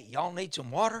 hey, y'all need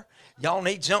some water? Y'all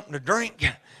need something to drink?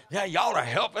 Yeah, y'all are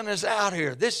helping us out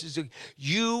here.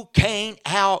 You can't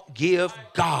outgive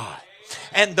God.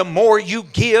 And the more you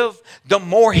give, the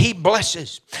more He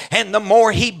blesses. And the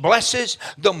more He blesses,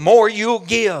 the more you'll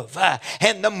give.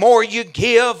 And the more you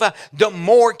give, the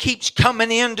more keeps coming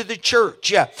into the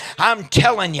church. I'm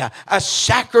telling you, a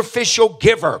sacrificial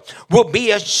giver will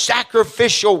be a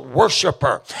sacrificial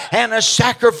worshiper. And a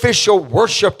sacrificial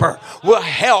worshiper will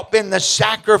help in the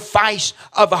sacrifice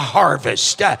of a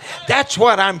harvest. That's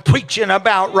what I'm preaching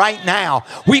about right now.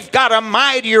 We've got a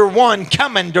mightier one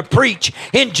coming to preach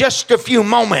in just a few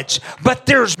moments, but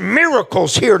there's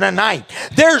miracles here tonight.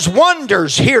 There's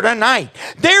wonders here tonight.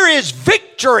 There is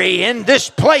victory in this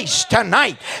place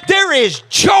tonight. There is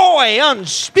joy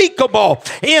unspeakable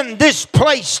in this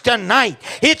place tonight.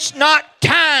 It's not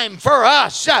time for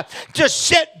us to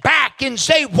sit back and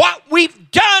say what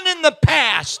we've done in the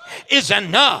past is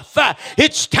enough.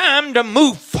 It's time to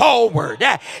move forward.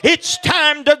 It's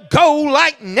time to go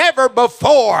like never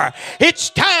before.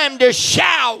 It's time to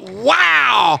shout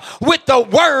wow with the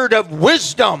word of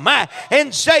wisdom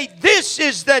and say, this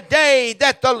is the day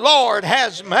that the Lord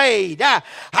has made.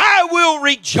 I will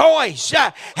rejoice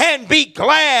and be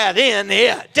glad in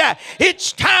it.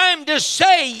 It's time to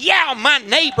say, yeah, my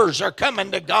neighbors are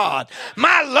coming to God.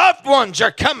 My loved ones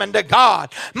are coming to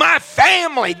God. My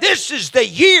family, this is the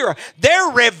year.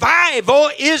 Their revival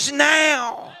is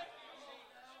now.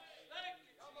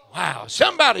 Wow,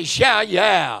 somebody shout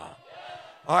yeah.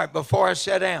 All right, before I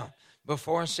sit down,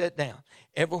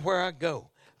 everywhere I go,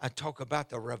 I talk about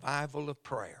the revival of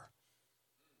prayer.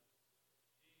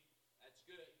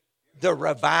 The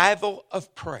revival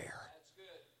of prayer.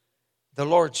 The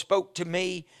Lord spoke to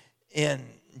me in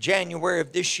January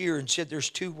of this year and said there's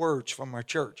 2 words from our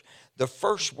church. The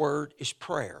first word is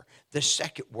prayer. The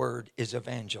second word is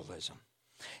evangelism.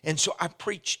 And so I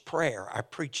preached prayer. I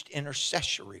preached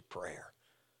intercessory prayer.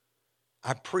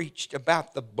 I preached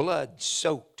about the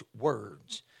blood-soaked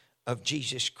words of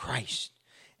Jesus Christ.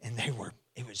 And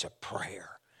it was a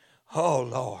prayer. Oh,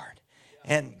 Lord.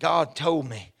 And God told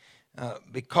me,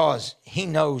 because he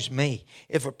knows me.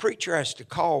 If a preacher has to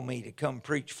call me to come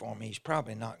preach for me, he's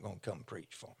probably not going to come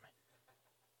preach for me.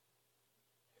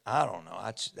 I don't know.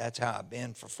 That's how I've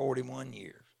been for 41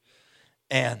 years.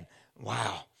 And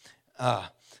wow,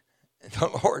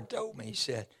 the Lord told me, he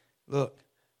said, look,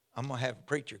 I'm going to have a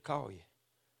preacher call you,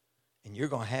 and you're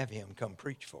going to have him come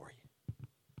preach for you.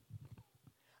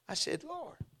 I said,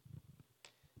 Lord,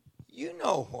 you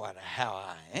know how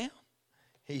I am.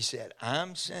 He said,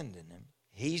 I'm sending him.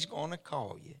 He's going to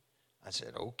call you. I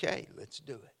said, okay, let's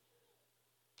do it.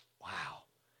 Wow.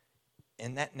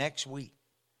 And that next week,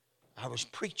 I was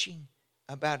preaching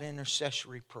about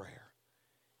intercessory prayer.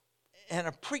 And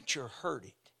a preacher heard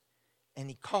it. And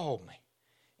he called me.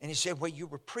 And he said, well, you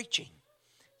were preaching.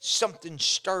 Something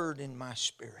stirred in my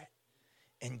spirit.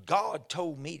 And God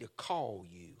told me to call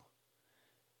you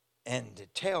and to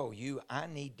tell you I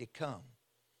need to come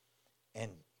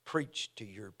and preach to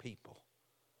your people.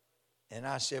 And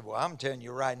I said, well, I'm telling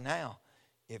you right now,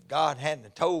 if God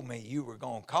hadn't told me you were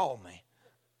going to call me,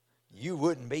 you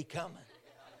wouldn't be coming.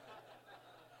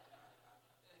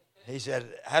 He said,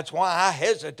 that's why I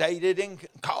hesitated in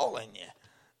calling you.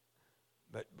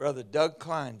 But Brother Doug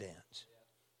Kleindanz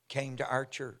came to our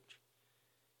church.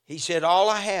 He said, all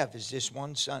I have is this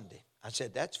one Sunday. I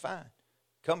said, that's fine.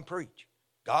 Come preach.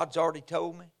 God's already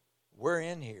told me. We're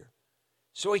in here.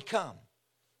 So he come.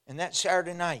 And that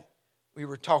Saturday night, we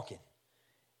were talking.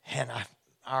 And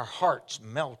our hearts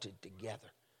melted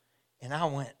together. And I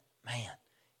went, man,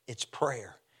 it's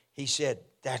prayer. He said,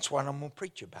 that's what I'm going to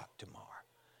preach about tomorrow.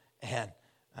 And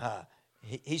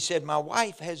he said, my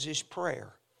wife has this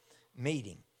prayer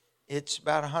meeting. It's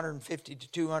about 150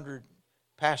 to 200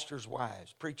 pastors'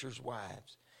 wives, preachers'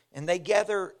 wives. And they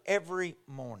gather every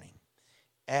morning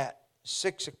at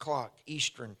 6 o'clock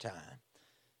Eastern time.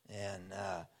 And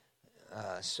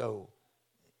so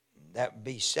that would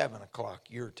be 7 o'clock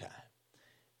your time.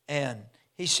 And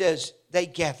he says they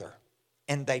gather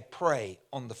and they pray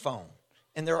on the phone.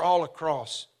 And they're all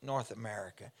across North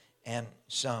America and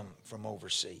some from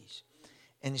overseas.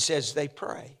 And he says they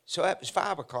pray. So that was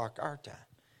 5 o'clock our time.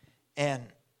 And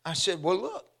I said, well,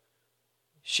 look,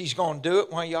 she's going to do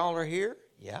it while y'all are here?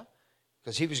 Yeah.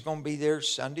 Because he was going to be there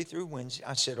Sunday through Wednesday.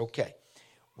 I said, okay,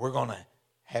 we're going to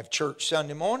have church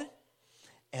Sunday morning.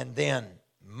 And then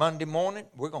Monday morning,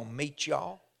 we're going to meet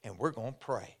y'all and we're going to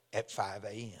pray at 5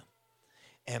 a.m.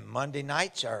 And Monday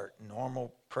night's our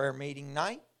normal prayer meeting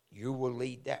night. You will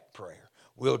lead that prayer.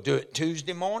 We'll do it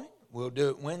Tuesday morning. We'll do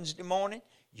it Wednesday morning.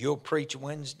 You'll preach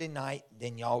Wednesday night.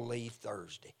 Then y'all leave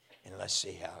Thursday. And let's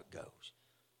see how it goes.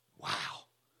 Wow.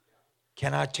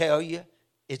 Can I tell you?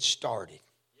 It started.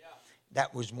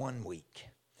 That was 1 week.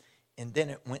 And then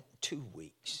it went 2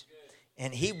 weeks.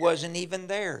 And he wasn't even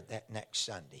there that next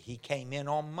Sunday. He came in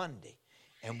on Monday.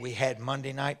 And we had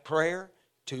Monday night prayer,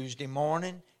 Tuesday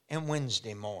morning, and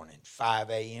Wednesday morning, 5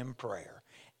 a.m. prayer.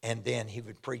 And then he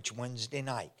would preach Wednesday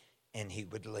night, and he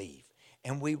would leave.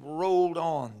 And we rolled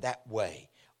on that way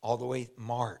all the way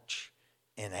March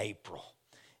and April.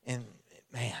 And,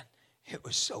 man, it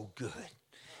was so good.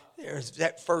 There's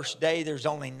that first day, there's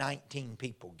only 19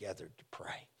 people gathered to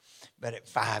pray. But at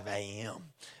 5 a.m.,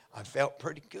 I felt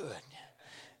pretty good.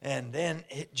 And then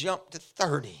it jumped to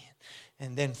 30,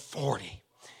 and then 40,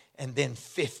 and then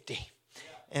 50.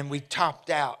 And we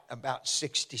topped out about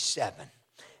 67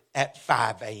 at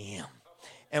 5 a.m.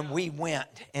 And we went,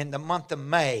 in the month of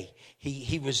May,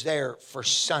 he was there for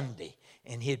Sunday,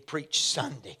 and he'd preach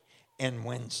Sunday and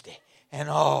Wednesday.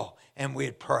 And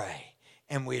we'd pray,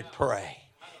 and we'd pray.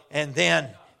 And then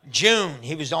June,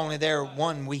 he was only there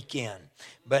 1 weekend.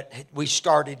 But we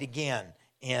started again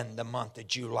in the month of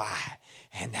July.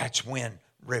 And that's when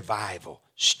revival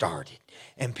started.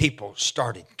 And people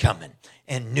started coming.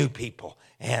 And new people.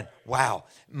 And wow,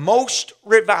 most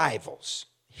revivals,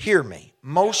 hear me,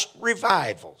 most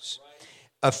revivals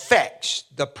affects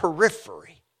the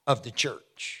periphery of the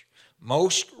church.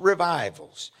 Most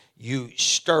revivals, you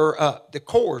stir up. The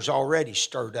core's already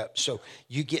stirred up, so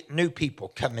you get new people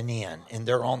coming in, and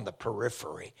they're on the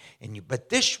periphery. But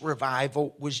this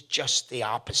revival was just the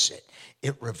opposite.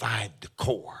 It revived the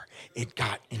core. It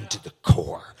got into the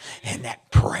core. And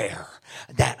that prayer,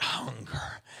 that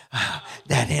hunger,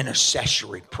 that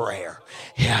intercessory prayer.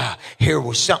 Yeah, here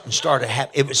was something started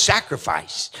happening. It was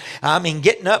sacrifice. I mean,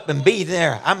 getting up and be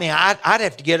there. I mean, I'd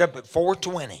have to get up at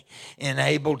 4:20 and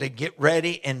able to get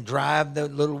ready and drive the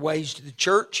little ways to the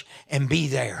church and be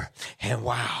there. And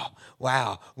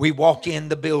wow, we walk in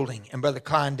the building and Brother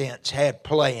Kleindanz had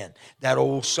playing that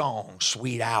old song,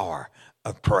 Sweet Hour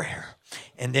of Prayer.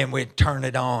 And then we'd turn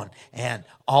it on, and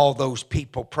all those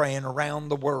people praying around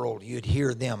the world, you'd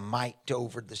hear them mic'd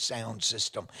over the sound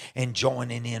system and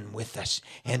joining in with us.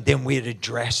 And then we'd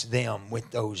address them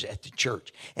with those at the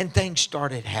church. And things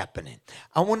started happening.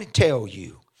 I want to tell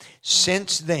you,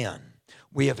 since then,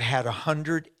 we have had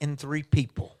 103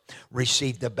 people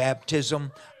receive the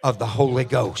baptism of the Holy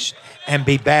Ghost and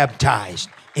be baptized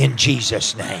in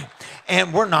Jesus' name.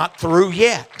 And we're not through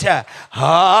yet.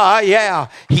 Yeah,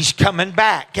 he's coming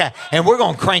back. And we're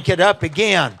going to crank it up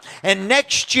again. And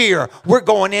next year, we're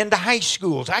going into high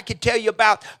schools. I could tell you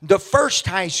about the first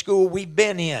high school we've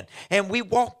been in. And we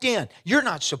walked in. You're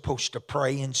not supposed to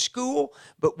pray in school,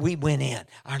 but we went in.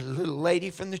 Our little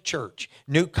lady from the church,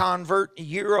 new convert, a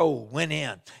year old, went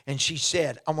in. And she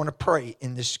said, I want to pray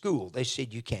in this school. They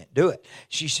said, you can't do it.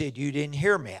 She said, you didn't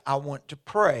hear me. I want to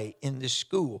pray in this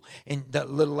school. And the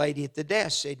little lady at the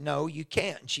desk said, no, you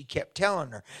can't. And she kept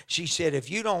telling her. She said, if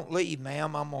you don't leave,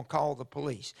 ma'am, I'm going to call the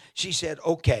police. She said,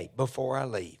 okay, before I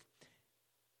leave,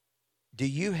 do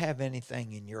you have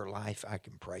anything in your life I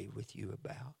can pray with you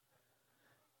about?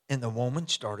 And the woman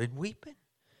started weeping,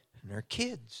 and her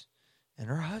kids, and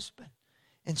her husband.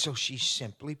 And so she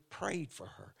simply prayed for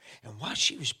her. And while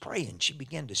she was praying, she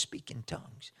began to speak in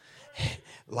tongues,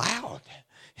 loud.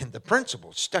 And the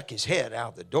principal stuck his head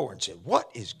out the door and said,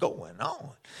 what is going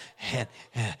on? And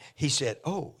he said,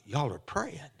 oh, y'all are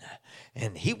praying.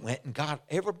 And he went and got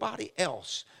everybody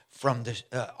else from the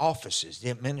offices, the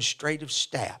administrative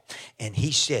staff. And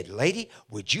he said, lady,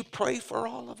 would you pray for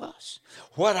all of us?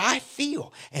 What I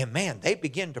feel. And man, they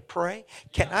began to pray.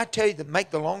 Can I tell you, to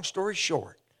make the long story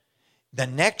short, the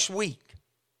next week,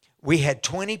 we had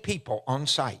 20 people on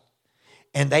site.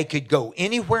 And they could go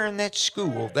anywhere in that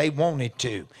school they wanted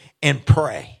to and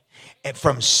pray. And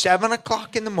from 7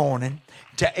 o'clock in the morning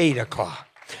to 8 o'clock.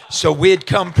 So we'd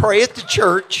come pray at the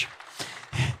church,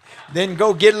 then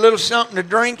go get a little something to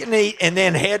drink and eat, and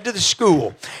then head to the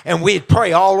school. And we'd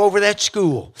pray all over that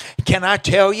school. Can I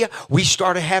tell you, we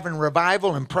started having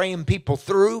revival and praying people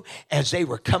through as they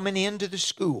were coming into the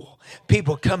school.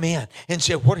 People come in and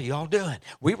said, what are y'all doing?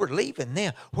 We were leaving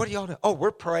then. What are y'all doing? Oh,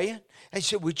 we're praying. They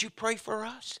said, would you pray for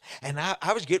us? And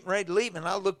I was getting ready to leave, and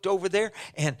I looked over there,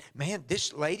 and man,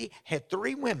 this lady had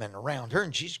 3 women around her,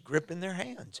 and she's gripping their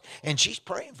hands, and she's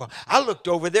praying for them. I looked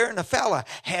over there, and a fella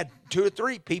had 2 or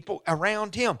 3 people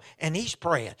around him, and he's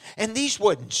praying. And these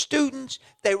wasn't students,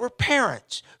 they were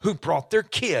parents who brought their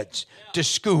kids to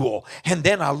school. And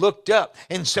then I looked up,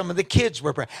 and some of the kids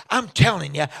were praying. I'm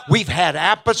telling you, we've had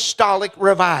apostolic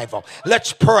revival.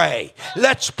 Let's pray.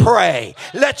 Let's pray.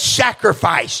 Let's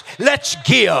sacrifice. Let's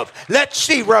give. Let's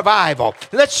see revival.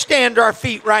 Let's stand to our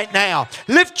feet right now.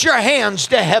 Lift your hands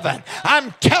to heaven.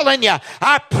 I'm telling you,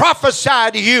 I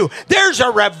prophesy to you, there's a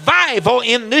revival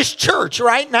in this church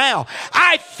right now.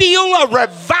 I feel a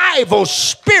revival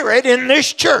spirit in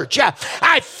this church.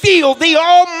 I feel the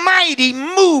Almighty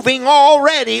moving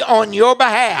already on your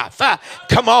behalf.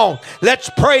 Come on, let's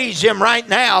praise Him right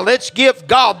now. Let's give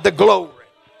God the glory.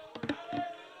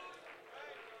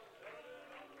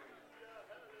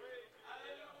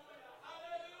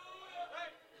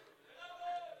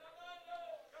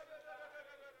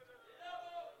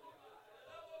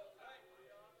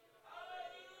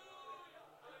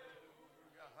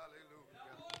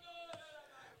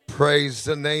 Praise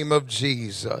the name of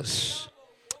Jesus.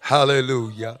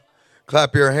 Hallelujah.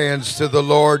 Clap your hands to the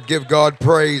Lord. Give God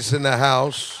praise in the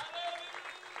house.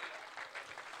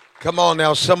 Come on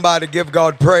now, somebody give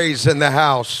God praise in the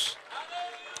house.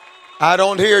 I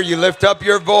don't hear you. Lift up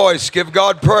your voice. Give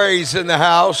God praise in the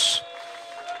house.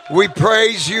 We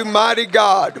praise you, mighty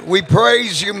God. We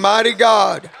praise you, mighty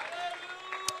God.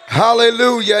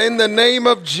 Hallelujah. In the name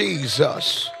of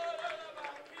Jesus.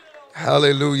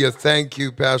 Hallelujah. Thank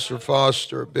you, Pastor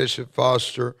Foster, Bishop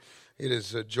Foster. It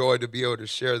is a joy to be able to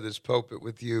share this pulpit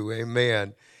with you.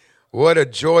 Amen. What a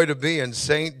joy to be in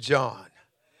St. John.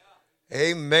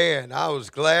 Amen. I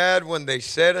was glad when they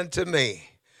said unto me,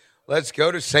 let's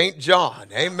go to St. John.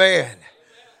 Amen.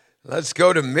 Let's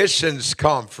go to missions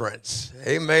conference.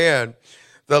 Amen.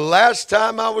 The last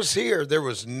time I was here, there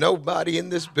was nobody in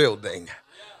this building.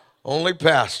 Only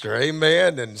pastor.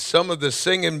 Amen. And some of the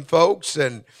singing folks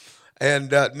and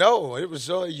no, it was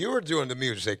you were doing the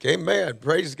music. Amen.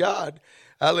 Praise God.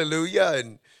 Hallelujah.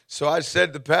 And so I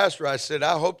said to the pastor, I said,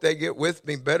 I hope they get with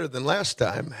me better than last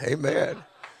time. Amen.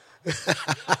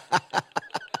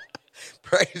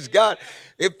 Praise God.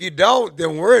 If you don't,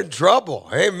 then we're in trouble.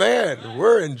 Amen.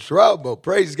 We're in trouble.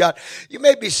 Praise God. You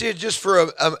may be seated just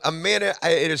for a minute.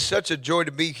 It is such a joy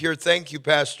to be here. Thank you,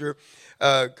 Pastor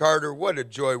Carter. What a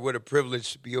joy, what a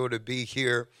privilege to be able to be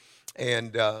here.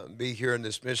 and be here in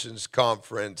this missions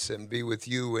conference and be with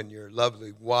you and your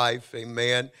lovely wife.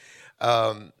 Amen.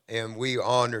 And we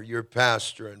honor your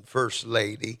pastor and first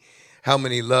lady. How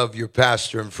many love your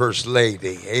pastor and first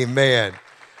lady? Amen.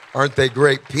 Aren't they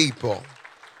great people?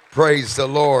 Praise the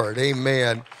Lord.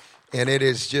 Amen. And it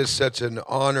is just such an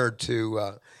honor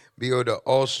to be able to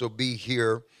also be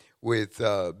here with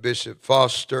Bishop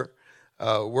Foster.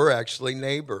 We're actually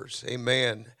neighbors.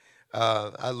 Amen.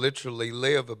 I literally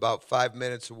live about 5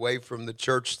 minutes away from the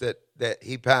church that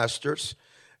he pastors.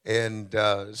 And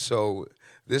so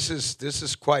this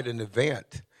is quite an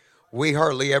event. We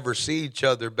hardly ever see each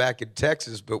other back in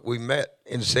Texas, but we met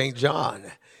in St. John.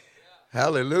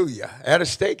 Hallelujah. At a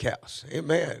steakhouse.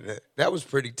 Amen. That was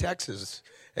pretty Texas.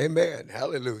 Amen.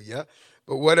 Hallelujah.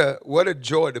 But what a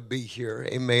joy to be here.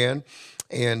 Amen.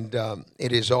 And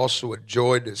it is also a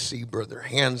joy to see Brother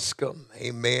Hanscom.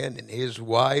 Amen. And his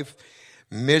wife,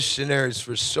 missionaries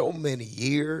for so many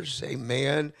years.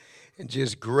 Amen. And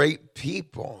just great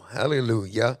people.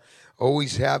 Hallelujah.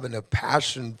 Always having a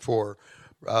passion for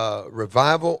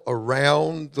revival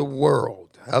around the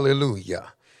world.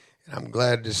 Hallelujah. And I'm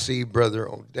glad to see Brother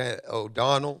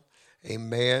O'Donnell.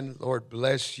 Amen. Lord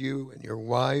bless you and your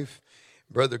wife.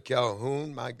 Brother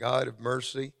Calhoun, my God of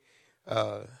mercy.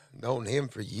 Known him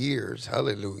for years.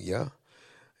 Hallelujah.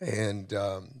 And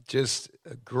just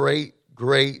a great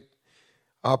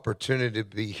opportunity to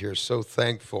be here. So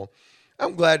thankful.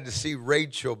 I'm glad to see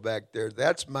Rachel back there.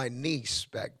 That's my niece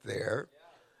back there.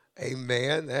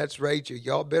 Amen. That's Rachel.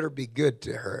 Y'all better be good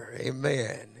to her.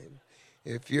 Amen.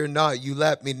 If you're not, you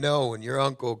let me know and your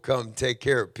uncle will come take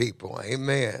care of people.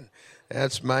 Amen.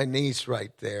 That's my niece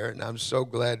right there, and I'm so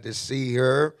glad to see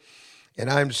her. And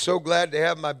I'm so glad to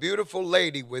have my beautiful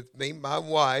lady with me, my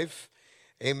wife.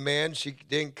 Amen. She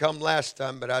didn't come last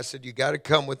time, but I said, you got to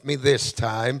come with me this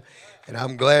time. And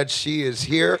I'm glad she is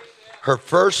here. Her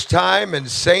first time in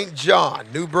St. John,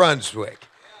 New Brunswick.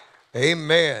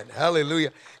 Amen.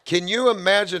 Hallelujah. Can you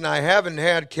imagine I haven't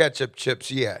had ketchup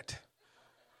chips yet?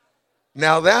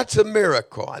 Now, that's a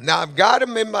miracle. Now, I've got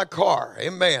them in my car.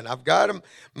 Amen. I've got them.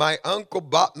 My uncle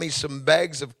bought me some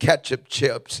bags of ketchup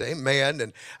chips. Amen.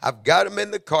 And I've got them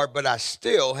in the car, but I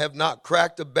still have not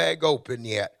cracked a bag open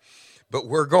yet. But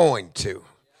we're going to,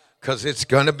 because it's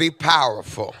going to be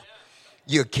powerful.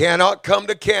 You cannot come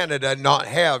to Canada and not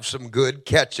have some good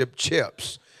ketchup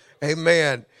chips.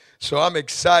 Amen. So I'm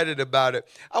excited about it.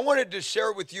 I wanted to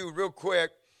share with you real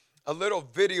quick a little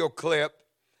video clip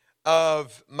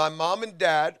of my mom and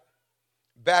dad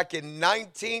back in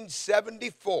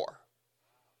 1974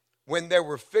 when they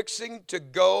were fixing to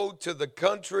go to the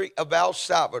country of El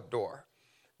Salvador.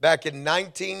 Back in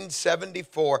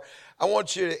 1974. I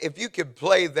want you to, if you could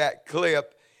play that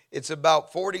clip, it's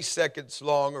about 40 seconds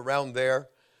long, around there.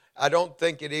 I don't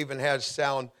think it even has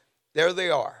sound. There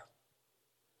they are.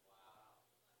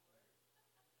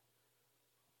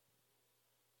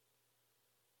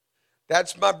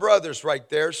 That's my brothers right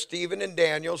there, Stephen and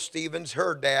Daniel. Stephen's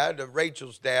her dad,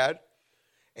 Rachel's dad.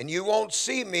 And you won't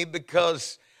see me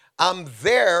because I'm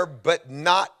there, but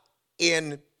not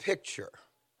in picture.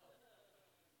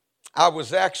 I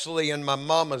was actually in my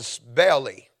mama's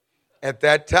belly at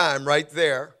that time right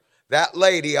there. That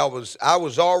lady, I was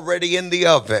already in the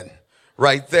oven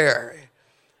right there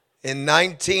in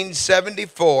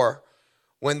 1974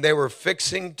 when they were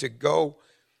fixing to go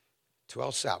to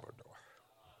El Salvador.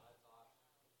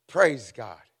 Praise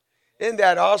God. Isn't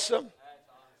that awesome?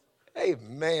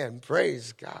 Amen.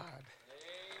 Praise God.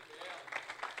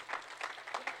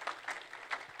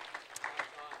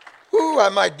 Ooh, I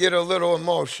might get a little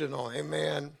emotional.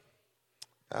 Amen.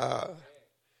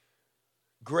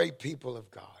 Great people of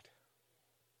God.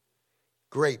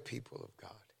 Great people of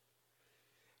God.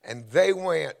 And they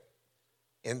went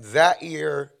in that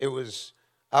year.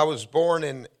 I was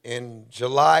born in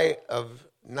July of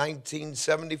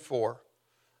 1974.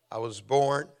 I was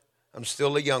born. I'm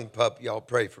still a young pup. Y'all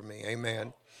pray for me.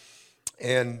 Amen.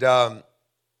 And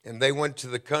they went to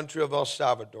the country of El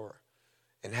Salvador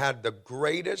and had the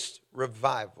greatest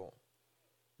revival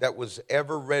that was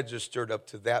ever registered up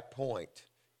to that point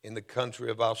in the country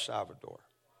of El Salvador.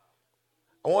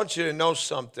 I want you to know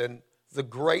something. The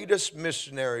greatest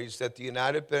missionaries that the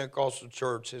United Pentecostal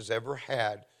Church has ever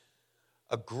had,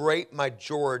 a great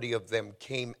majority of them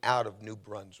came out of New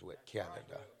Brunswick,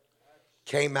 Canada.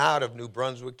 Came out of New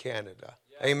Brunswick, Canada.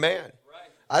 Amen.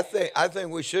 I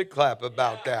think we should clap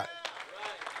about that.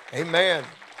 Amen.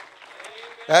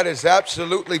 That is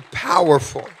absolutely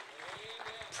powerful.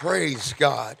 Praise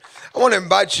God. I want to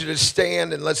invite you to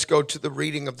stand and let's go to the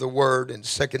reading of the word in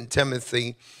 2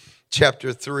 Timothy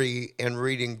chapter 3 and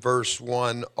reading verse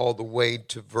 1 all the way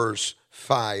to verse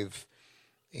 5.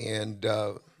 And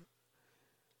 2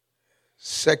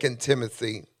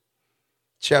 Timothy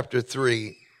chapter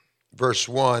 3, verse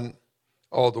 1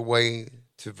 all the way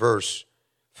to verse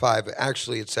 5.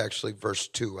 Actually, it's actually verse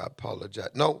 2. I apologize.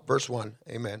 No, verse 1.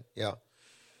 Amen. Yeah,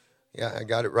 I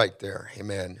got it right there.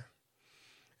 Amen.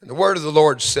 And the word of the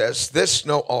Lord says, "This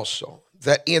know also,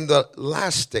 that in the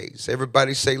last days,"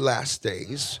 everybody say last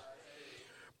days,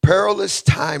 "perilous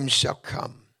times shall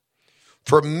come.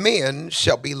 For men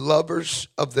shall be lovers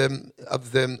of them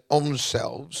own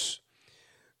selves,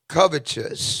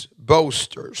 covetous,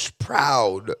 boasters,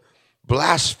 proud,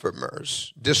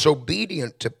 blasphemers,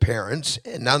 disobedient to parents,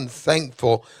 and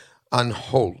unthankful,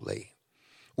 unholy,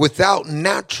 without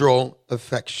natural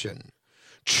affection,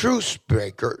 truce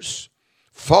breakers,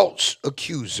 false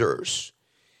accusers,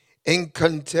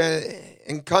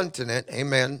 incontinent,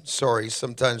 amen, sorry,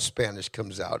 sometimes Spanish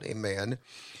comes out, amen,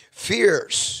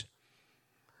 fierce,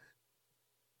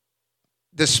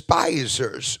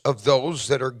 despisers of those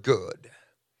that are good,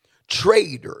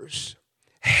 traitors,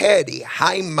 heady,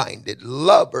 high-minded,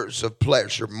 lovers of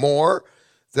pleasure more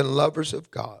than lovers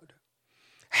of God,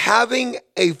 having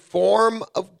a form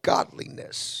of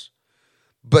godliness,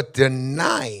 but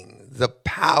denying the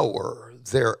power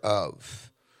thereof.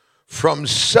 From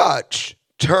such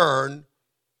turn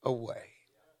away."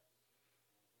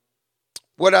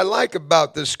 What I like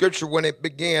about the scripture when it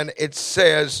began, it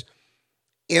says,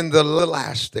 in the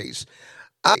last days.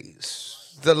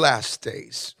 The last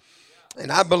days.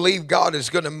 And I believe God is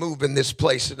going to move in this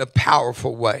place in a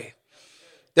powerful way.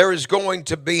 There is going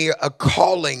to be a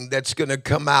calling that's going to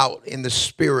come out in the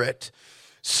spirit.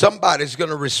 Somebody's going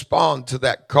to respond to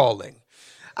that calling.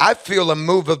 I feel a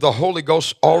move of the Holy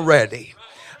Ghost already.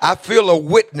 I feel a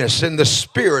witness in the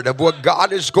spirit of what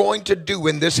God is going to do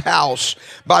in this house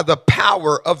by the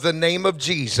power of the name of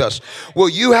Jesus. Will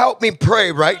you help me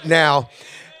pray right now?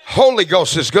 Holy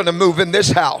Ghost is going to move in this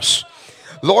house.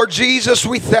 Lord Jesus,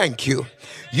 we thank you.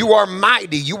 You are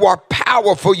mighty. You are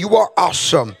powerful. You are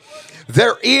awesome.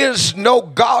 There is no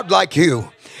God like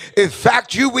you. In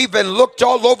fact, you even looked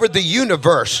all over the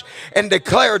universe and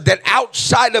declared that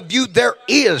outside of you, there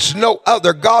is no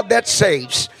other God that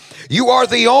saves. You are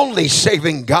the only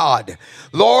saving God.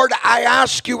 Lord, I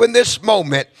ask you in this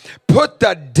moment, put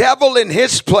the devil in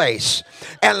his place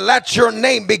and let your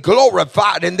name be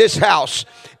glorified in this house.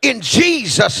 In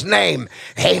Jesus' name,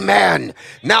 amen.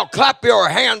 Now clap your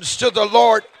hands to the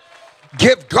Lord.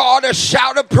 Give God a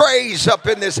shout of praise up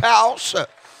in this house.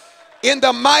 In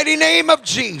the mighty name of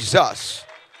Jesus.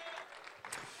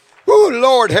 Oh,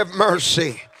 Lord, have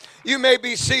mercy. You may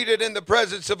be seated in the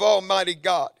presence of Almighty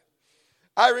God.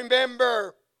 I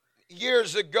remember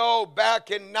years ago,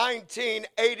 back in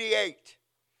 1988,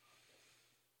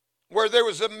 where there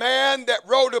was a man that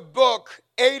wrote a book,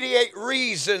 88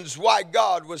 Reasons Why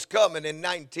God Was Coming in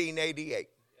 1988.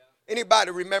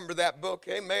 Anybody remember that book?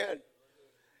 Amen.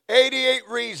 88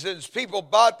 Reasons. People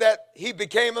bought that. He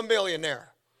became a millionaire.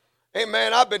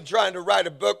 Amen. I've been trying to write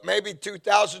a book, maybe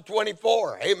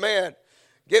 2024. Amen.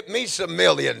 Get me some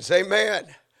millions.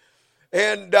 Amen.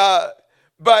 And,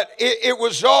 but it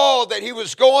was all that he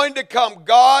was going to come.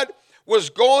 God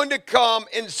was going to come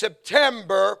in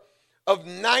September of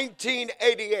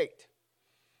 1988.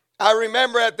 I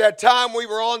remember at that time we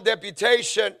were on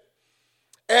deputation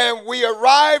and we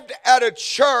arrived at a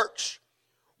church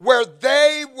where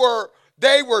they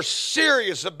were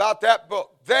serious about that book.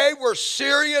 They were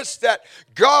serious that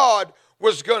God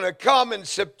was going to come in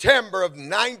September of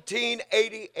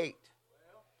 1988.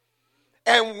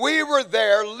 And we were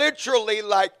there literally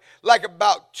like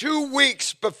about 2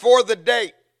 weeks before the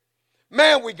date.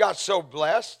 Man, we got so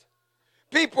blessed.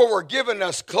 People were giving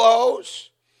us clothes.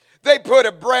 They put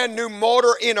a brand new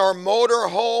motor in our motor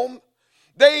home.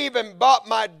 They even bought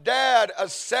my dad a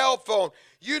cell phone.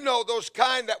 You know, those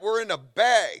kind that were in a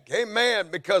bag. Amen.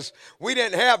 Because we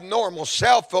didn't have normal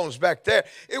cell phones back then.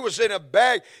 It was in a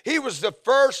bag. He was the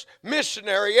first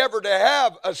missionary ever to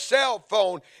have a cell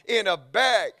phone in a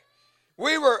bag.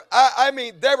 We were,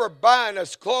 they were buying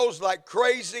us clothes like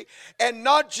crazy. And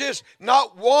not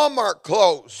Walmart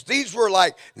clothes. These were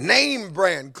like name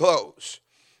brand clothes.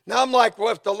 Now I'm like, well,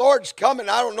 if the Lord's coming,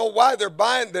 I don't know why they're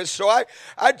buying this. So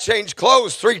I'd change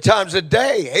clothes 3 times a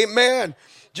day. Amen.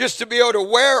 Just to be able to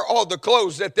wear all the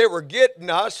clothes that they were getting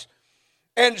us.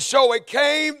 And so it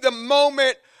came the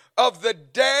moment of the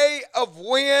day of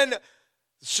when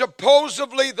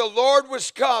supposedly the Lord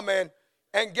was coming.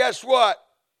 And guess what?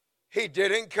 He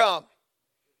didn't come.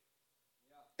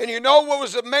 And you know what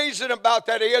was amazing about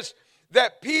that is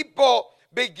that people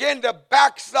begin to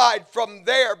backslide from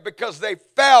there because they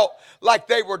felt like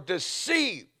they were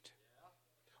deceived.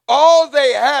 All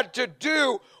they had to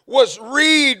do was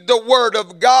read the Word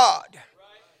of God,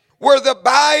 where the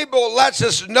Bible lets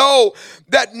us know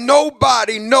that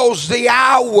nobody knows the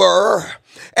hour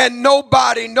and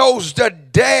nobody knows the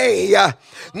day.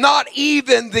 Not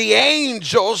even the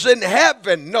angels in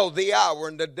heaven know the hour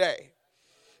and the day.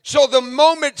 So the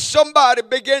moment somebody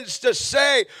begins to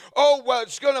say, oh, well,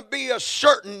 it's going to be a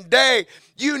certain day,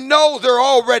 you know they're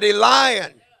already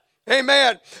lying.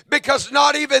 Amen. Because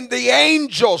not even the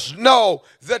angels know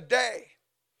the day.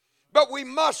 But we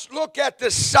must look at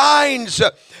the signs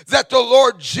that the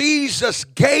Lord Jesus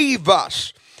gave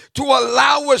us to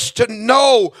allow us to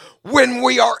know when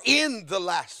we are in the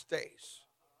last days.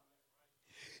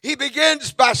 He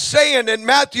begins by saying in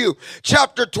Matthew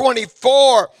chapter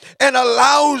 24 and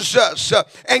allows us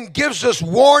and gives us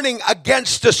warning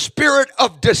against the spirit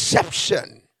of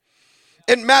deception.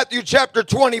 In Matthew chapter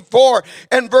 24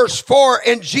 and verse 4,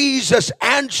 and Jesus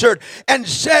answered and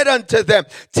said unto them,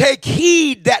 take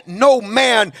heed that no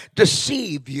man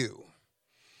deceive you.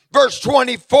 Verse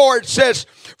 24, it says,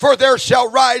 for there shall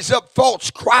rise up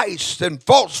false Christs and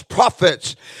false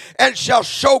prophets, and shall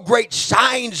show great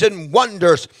signs and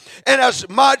wonders, and as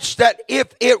much that if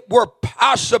it were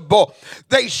possible,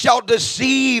 they shall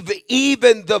deceive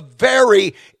even the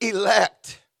very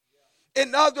elect.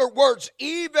 In other words,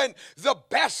 even the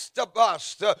best of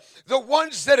us, the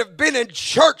ones that have been in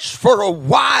church for a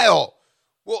while,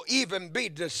 will even be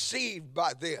deceived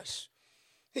by this.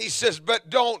 He says, but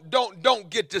don't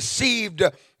get deceived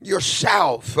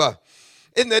yourself.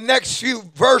 In the next few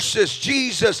verses,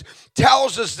 Jesus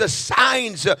tells us the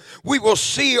signs we will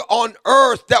see on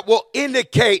earth that will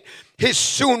indicate his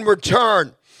soon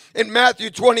return. In Matthew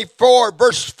 24,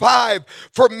 verse 5,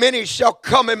 for many shall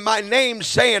come in my name,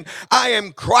 saying, I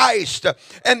am Christ,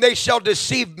 and they shall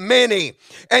deceive many.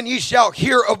 And ye shall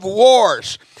hear of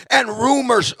wars and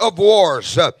rumors of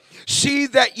wars. See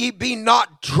that ye be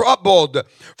not troubled,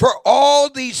 for all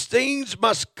these things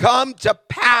must come to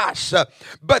pass,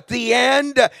 but the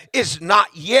end is not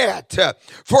yet.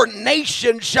 For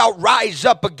nation shall rise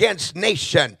up against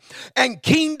nation, and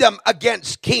kingdom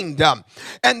against kingdom,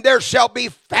 and there shall be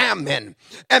famine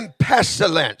and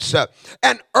pestilence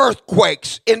and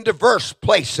earthquakes in diverse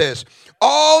places.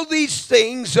 All these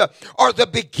things are the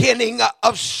beginning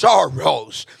of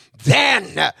sorrows.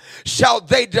 Then shall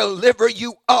they deliver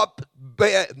you up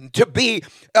to be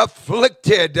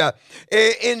afflicted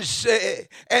and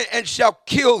shall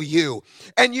kill you.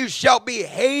 And you shall be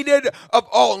hated of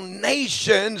all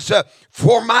nations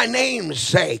for my name's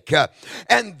sake.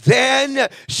 And then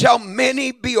shall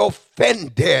many be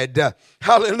offended.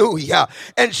 Hallelujah.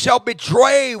 And shall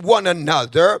betray one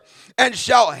another and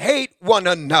shall hate one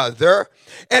another.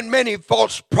 And many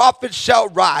false prophets shall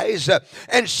rise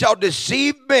and shall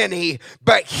deceive many.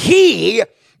 But he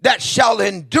that shall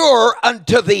endure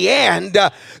unto the end,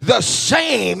 the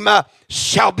same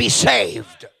shall be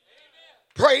saved.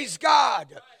 Praise God.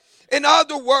 In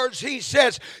other words, he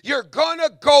says, you're going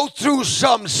to go through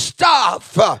some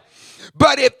stuff,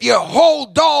 but if you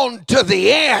hold on to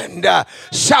the end,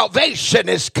 salvation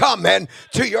is coming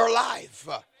to your life.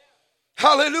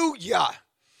 Hallelujah.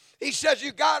 He says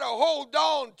you got to hold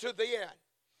on to the end.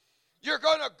 You're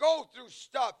going to go through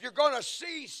stuff. You're going to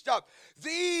see stuff.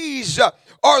 These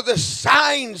are the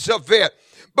signs of it.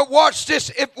 But watch this.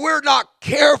 If we're not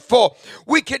careful,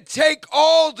 we can take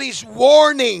all these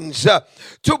warnings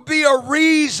to be a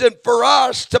reason for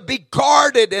us to be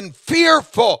guarded and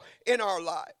fearful in our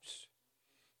lives.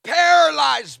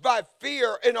 Paralyzed by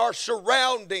fear in our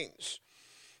surroundings.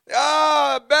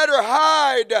 Better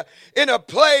hide in a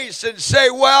place and say,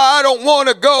 well, I don't want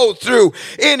to go through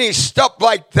any stuff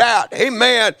like that.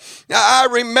 Amen. I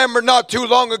remember not too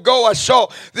long ago, I saw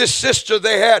this sister,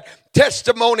 they had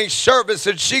testimony service,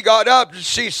 and she got up and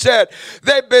she said,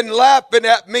 they've been laughing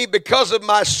at me because of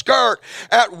my skirt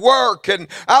at work, and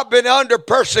I've been under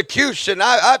persecution.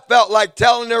 I felt like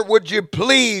telling her, would you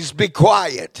please be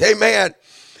quiet? Amen.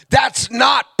 That's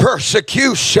not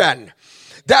persecution.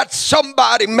 That's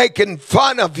somebody making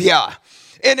fun of you.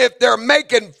 And if they're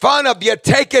making fun of you,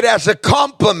 take it as a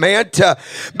compliment,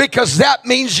 because that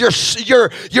means you're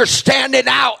standing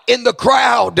out in the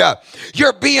crowd.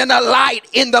 You're being a light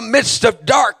in the midst of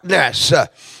darkness.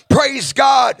 Praise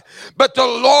God. But the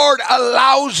Lord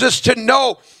allows us to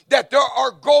know that there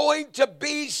are going to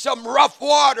be some rough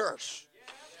waters.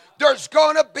 There's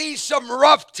going to be some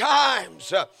rough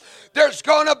times. There's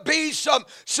going to be some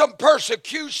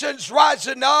persecutions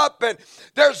rising up, and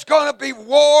there's going to be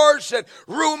wars and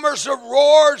rumors of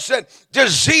wars and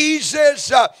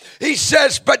diseases. He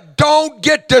says, but don't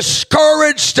get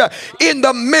discouraged in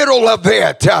the middle of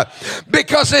it,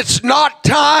 because it's not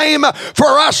time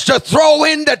for us to throw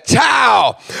in the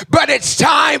towel, but it's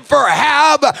time for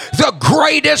have the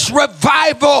greatest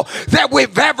revival that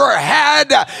we've ever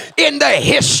had in the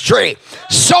history.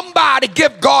 Somebody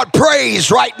give God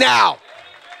praise right now.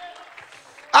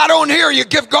 I don't hear you.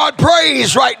 Give God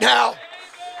praise right now.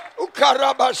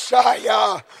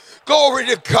 Ukarabasaya. Glory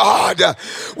to God.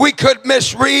 We could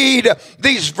misread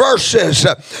these verses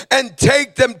and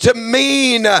take them to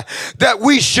mean that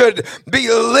we should be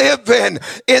living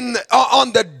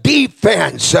on the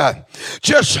defense,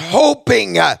 just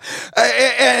hoping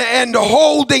and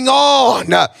holding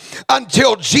on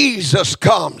until Jesus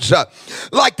comes.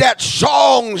 Like that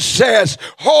song says,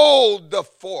 hold the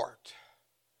fort.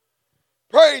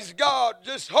 Praise God,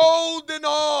 just holding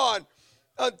on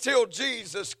until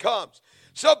Jesus comes.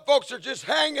 Some folks are just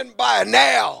hanging by a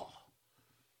nail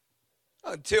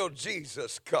until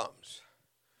Jesus comes.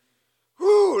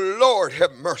 Ooh, Lord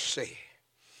have mercy.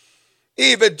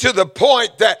 Even to the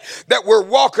point that we're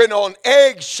walking on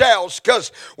eggshells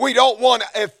because we don't want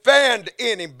to offend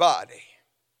anybody.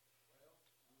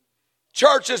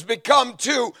 Church has become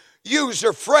too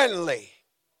user-friendly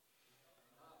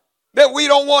that we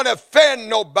don't want to offend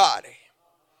nobody.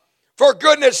 For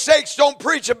goodness sakes, don't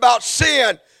preach about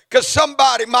sin, because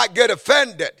somebody might get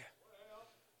offended.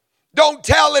 Don't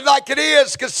tell it like it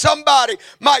is, because somebody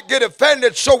might get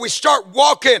offended. So we start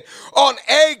walking on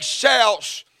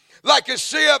eggshells like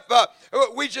as if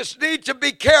we just need to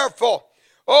be careful.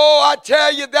 Oh, I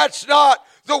tell you, that's not,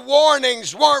 the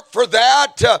warnings weren't for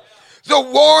that. The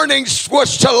warnings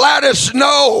was to let us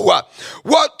know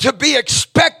what to be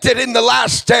expected in the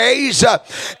last days,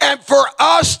 and for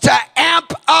us to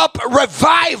amp up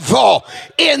revival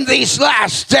in these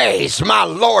last days. My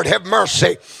Lord, have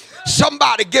mercy.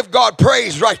 Somebody give God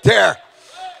praise right there.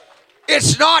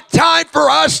 It's not time for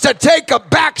us to take a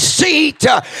back seat.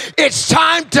 It's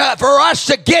time for us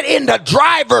to get in the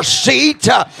driver's seat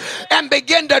and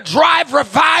begin to drive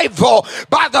revival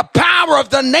by the power of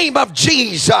the name of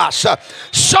Jesus.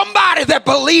 Somebody that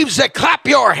believes it, clap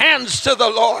your hands to the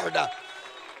Lord.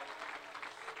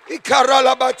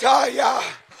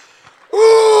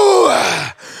 Ooh,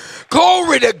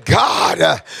 glory to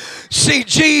God. See,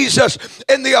 Jesus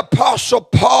and the Apostle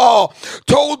Paul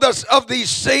told us of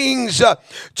these things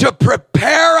to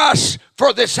prepare us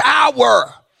for this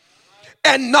hour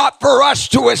and not for us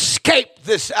to escape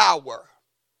this hour.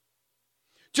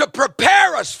 To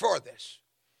prepare us for this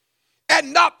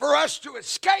and not for us to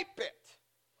escape it.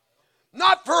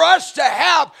 Not for us to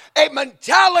have a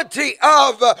mentality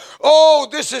of, oh,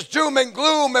 this is doom and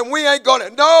gloom and we ain't going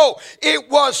to know. It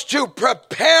was to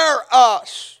prepare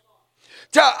us.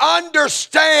 To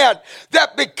understand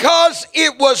that because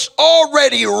it was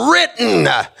already written,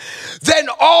 then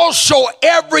also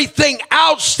everything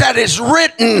else that is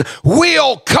written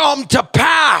will come to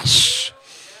pass.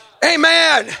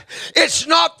 Amen. It's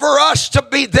not for us to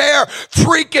be there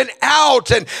freaking out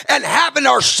and having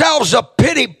ourselves a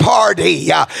pity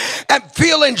party and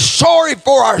feeling sorry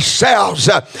for ourselves.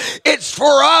 It's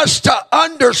for us to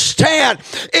understand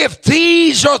if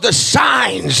these are the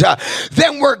signs,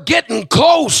 then we're getting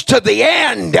close to the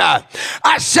end.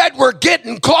 I said we're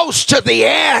getting close to the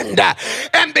end.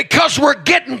 And because we're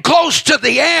getting close to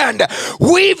the end,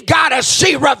 we've got to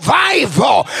see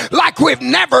revival like we've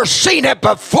never seen it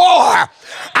before.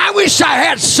 I wish I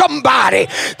had somebody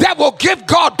that will give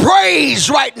God praise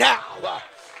right now.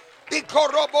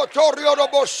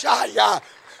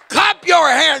 Clap your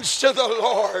hands to the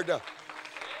Lord.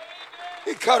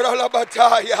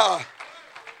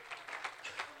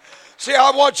 See,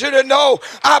 I want you to know,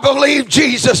 I believe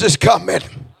Jesus is coming.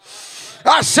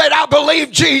 I said, I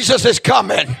believe Jesus is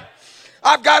coming.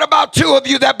 I've got about 2 of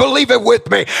you that believe it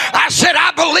with me. I said,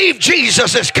 I believe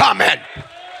Jesus is coming.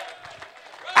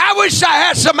 I wish I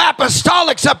had some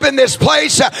apostolics up in this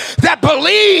place that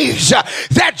believes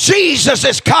that Jesus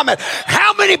is coming.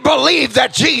 How many believe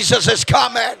that Jesus is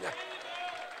coming?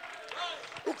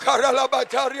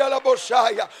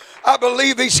 I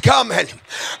believe he's coming.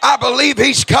 I believe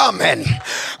he's coming.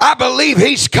 I believe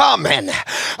he's coming.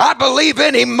 I believe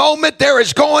any moment there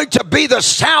is going to be the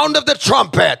sound of the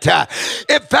trumpet.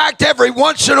 In fact, every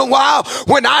once in a while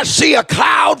when I see a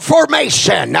cloud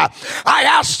formation, I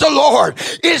ask the Lord,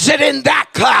 is it in that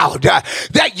cloud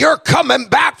that you're coming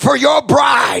back for your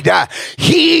bride?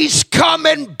 He's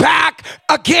coming back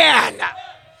again.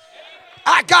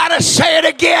 I gotta say it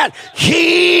again.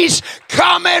 He's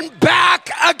coming back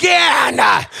again.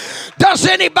 Does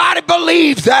anybody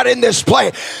believe that in this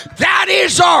place? That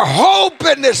is our hope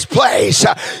in this place.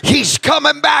 He's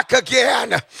coming back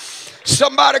again.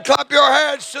 Somebody clap your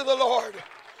hands to the Lord.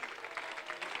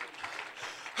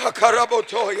 I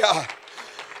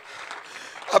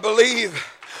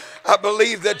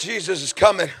believe that Jesus is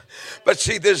coming. But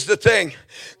see, there's the thing.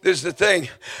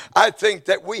 I think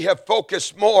that we have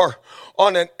focused more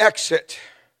on an exit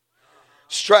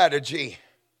strategy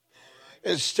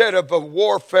instead of a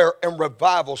warfare and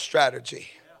revival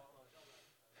strategy.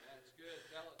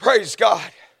 Praise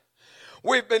God.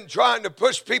 We've been trying to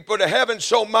push people to heaven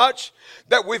so much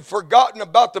that we've forgotten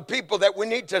about the people that we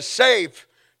need to save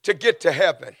to get to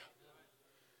heaven.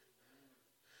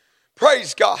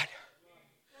 Praise God.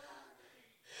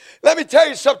 Let me tell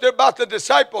you something about the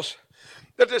disciples.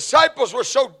 The disciples were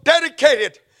so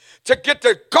dedicated to get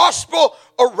the gospel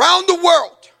around the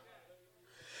world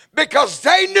because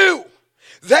they knew,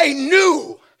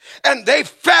 and they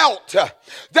felt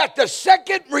that the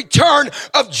second return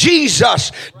of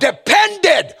Jesus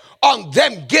depended on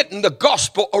them getting the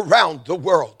gospel around the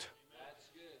world.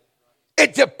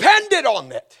 It depended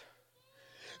on it.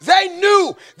 They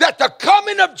knew that the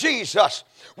coming of Jesus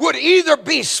would either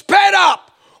be sped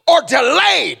up or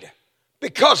delayed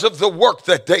because of the work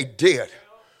that they did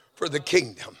for the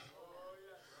kingdom.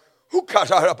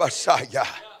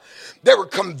 They were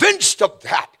convinced of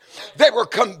that. They were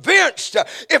convinced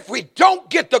if we don't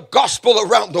get the gospel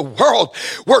around the world,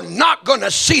 we're not going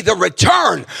to see the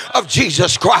return of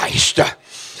Jesus Christ.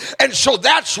 And so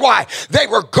that's why they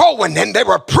were going and they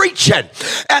were preaching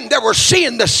and they were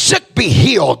seeing the sick be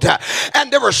healed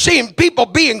and they were seeing people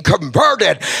being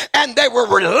converted, and they were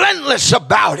relentless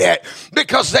about it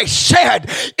because they said,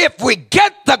 if we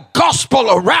get the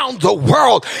gospel around the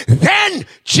world, then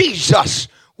Jesus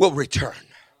will return.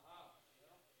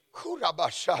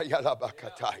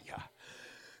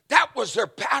 That was their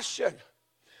passion.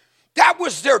 That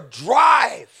was their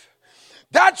drive.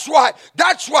 That's why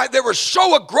they were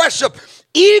so aggressive.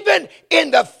 Even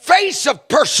in the face of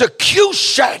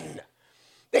persecution,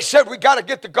 they said, we got to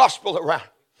get the gospel around.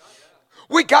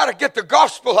 We got to get the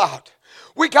gospel out.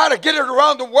 We got to get it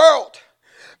around the world.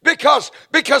 Because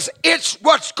it's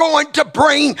what's going to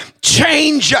bring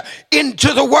change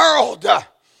into the world.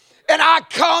 And I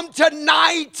come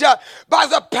tonight by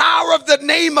the power of the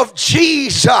name of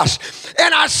Jesus.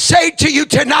 And I say to you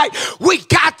tonight, we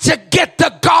got to get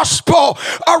the gospel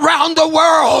around the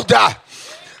world.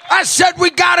 I said we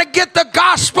got to get the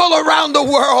gospel around the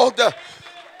world.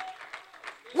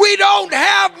 We don't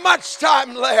have much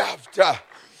time left.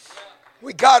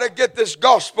 We got to get this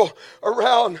gospel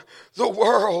around the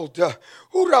world. I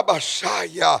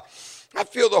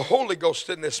feel the Holy Ghost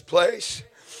in this place.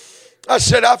 I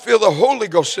said, I feel the Holy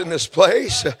Ghost in this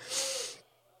place.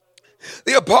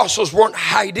 The apostles weren't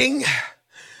hiding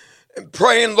and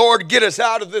praying, Lord, get us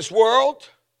out of this world.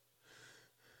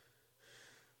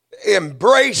 They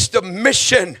embraced the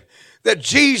mission that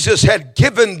Jesus had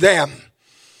given them.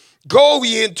 Go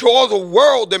ye into all the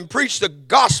world and preach the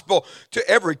gospel to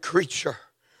every creature.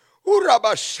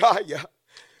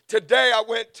 Today I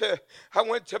went to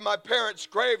my parents'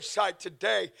 gravesite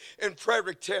today in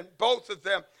Fredericton. Both of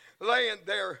them laying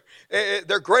their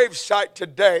gravesite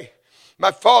today.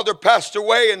 My father passed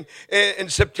away in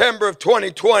September of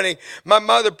 2020. My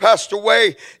mother passed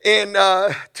away in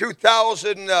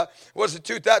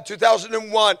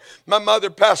 2001. My mother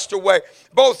passed away.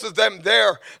 Both of them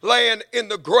there laying in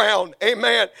the ground.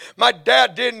 Amen. My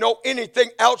dad didn't know anything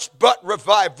else but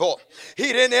revival.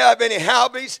 He didn't have any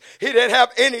hobbies. He didn't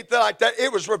have anything like that.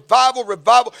 It was revival,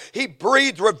 revival. He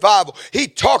breathed revival. He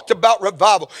talked about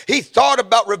revival. He thought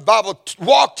about revival,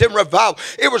 walked in revival.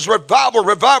 It was revival,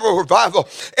 revival, revival.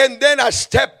 And then I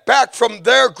stepped back from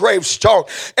their gravestone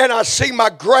and I see my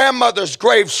grandmother's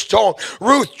gravestone,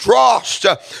 Ruth Drost,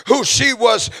 who she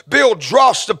was Bill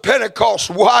Drost, the Pentecost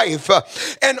wife.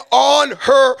 And on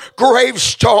her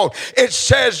gravestone, it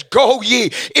says, go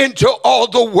ye into all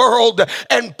the world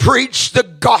and preach the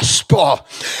gospel.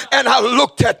 And I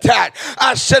looked at that.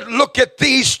 I said, look at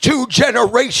these two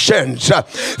generations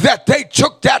that they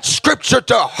took that scripture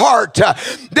to heart.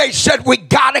 They said, we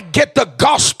got to get the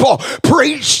gospel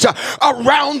preached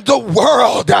around the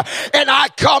world. And I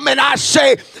come and I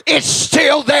say, it's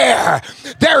still there.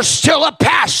 There's still a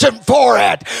passion for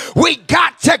it. We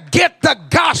got to get the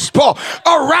gospel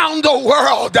around the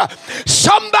world.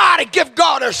 Somebody give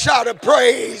God a shout of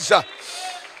praise.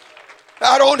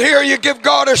 I don't hear you give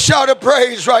God a shout of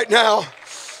praise right now.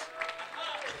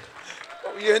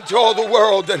 Go ye into all the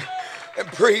world and and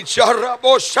preach.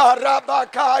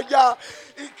 Arabosharabakaya,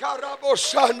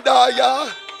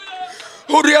 Ikarabosandaya,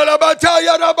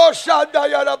 Urialabataya,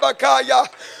 Rabosandaya, Rabakaya.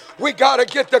 We got to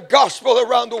get the gospel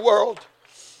around the world.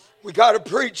 We got to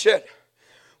preach it.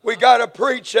 We got to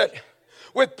preach it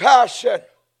with passion.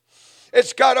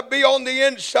 It's got to be on the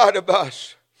inside of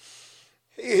us.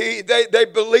 They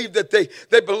believed that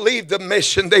they believed the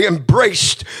mission. They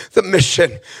embraced the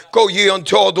mission. Go ye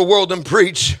unto all the world and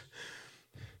preach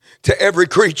to every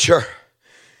creature.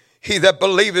 He that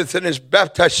believeth and is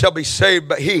baptized shall be saved,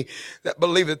 but he that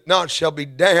believeth not shall be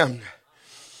damned.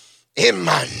 In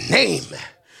my name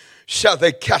shall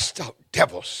they cast out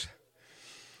devils.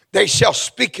 They shall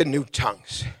speak in new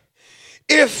tongues.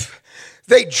 If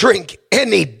they drink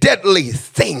any deadly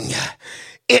thing,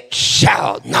 it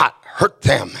shall not hurt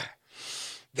them.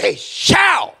 They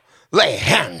shall lay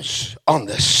hands on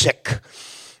the sick,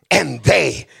 and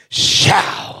they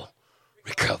shall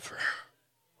recover.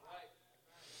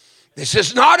 This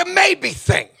is not a maybe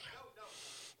thing.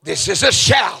 This is a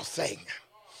shall thing.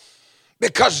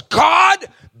 Because God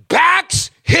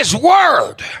backs his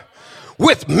word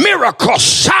with miracles,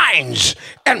 signs,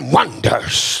 and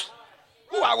wonders.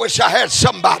 Oh, I wish I had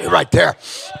somebody right there.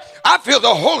 I feel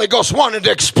the Holy Ghost wanted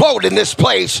to explode in this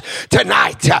place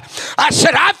tonight. I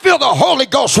said, I feel the Holy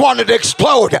Ghost wanted to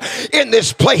explode in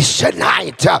this place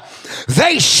tonight.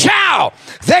 They shall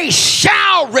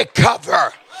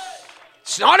recover.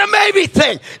 It's not a maybe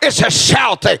thing. It's a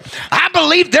shall thing. I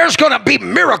believe there's going to be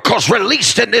miracles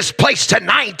released in this place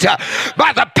tonight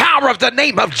by the power of the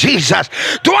name of Jesus.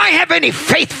 Do I have any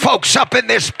faith folks up in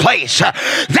this place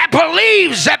that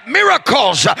believes that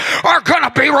miracles are going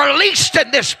to be released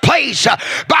in this place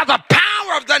by the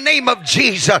power of the name of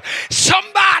Jesus?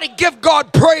 Somebody give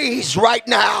God praise right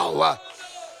now.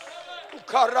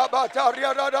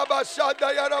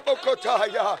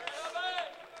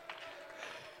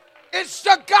 It's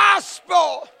the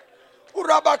gospel.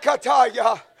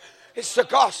 It's the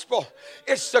gospel.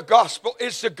 It's the gospel.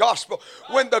 It's the gospel.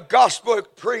 When the gospel is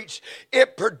preached,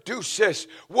 it produces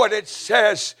what it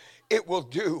says it will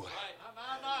do.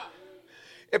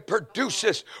 It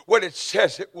produces what it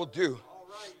says it will do.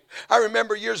 I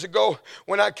remember years ago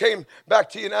when I came back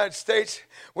to the United States,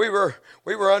 we were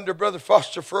under Brother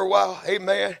Foster for a while.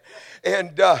 Amen.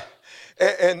 And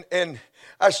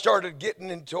I started getting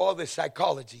into all this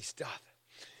psychology stuff.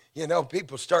 You know,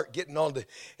 people start getting on the,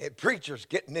 preachers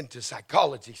getting into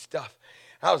psychology stuff.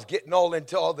 I was getting all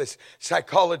into all this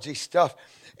psychology stuff.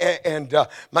 And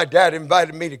my dad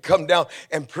invited me to come down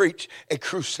and preach a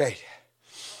crusade.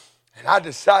 And I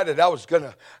decided I was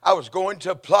going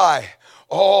to apply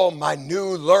all my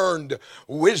new learned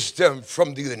wisdom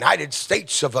from the United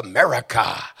States of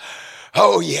America.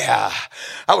 Oh, yeah.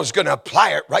 I was going to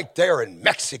apply it right there in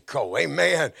Mexico.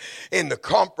 Amen. In the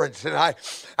conference. And I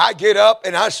get up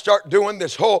and I start doing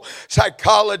this whole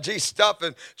psychology stuff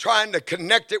and trying to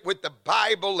connect it with the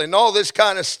Bible and all this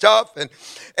kind of stuff. And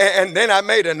then I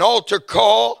made an altar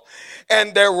call.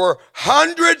 And there were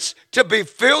hundreds to be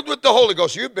filled with the Holy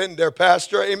Ghost. You've been there,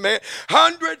 Pastor. Amen.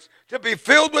 Hundreds to be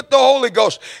filled with the Holy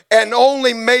Ghost. And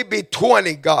only maybe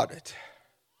 20 got it.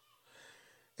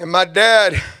 And my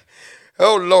dad...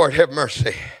 Oh, Lord, have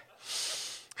mercy.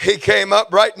 He came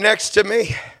up right next to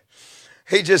me.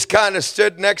 He just kind of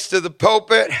stood next to the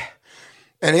pulpit.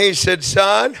 And he said,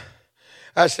 son.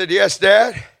 I said, yes,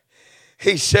 Dad.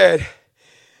 He said,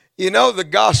 you know, the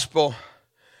gospel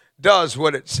does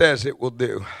what it says it will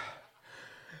do.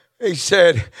 He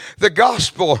said, the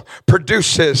gospel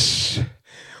produces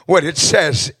what it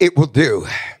says it will do.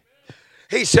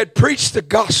 He said, preach the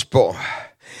gospel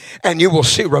and you will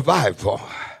see revival.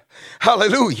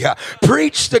 Hallelujah.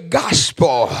 Preach the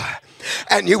gospel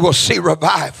and you will see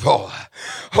revival.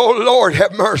 Oh, Lord,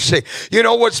 have mercy. You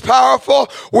know what's powerful?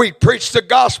 We preached the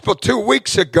gospel 2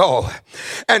 weeks ago,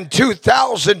 and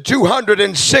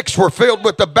 2,206 were filled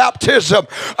with the baptism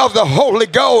of the Holy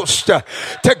Ghost. To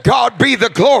God be the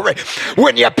glory.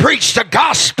 When you preach the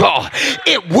gospel,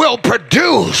 it will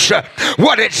produce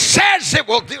what it says it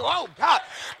will do. Oh, God.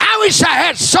 I wish I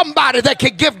had somebody that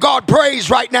could give God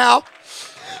praise right now.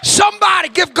 Somebody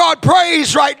give God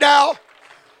praise right now.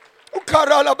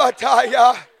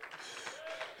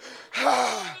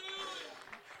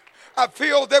 I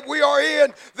feel that we are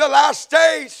in the last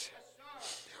days.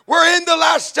 We're in the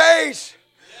last days.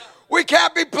 We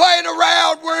can't be playing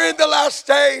around. We're in the last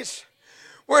days.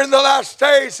 We're in the last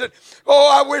days. And oh,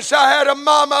 I wish I had a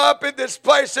mama up in this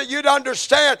place that you'd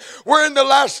understand. We're in the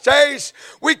last days.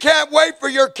 We can't wait for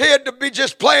your kid to be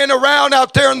just playing around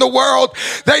out there in the world.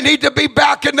 They need to be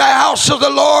back in the house of the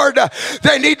Lord.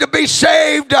 They need to be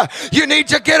saved. You need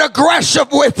to get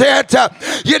aggressive with it.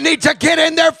 You need to get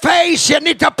in their face. You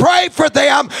need to pray for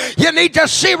them. You need to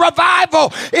see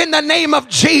revival in the name of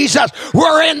Jesus.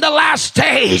 We're in the last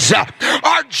days.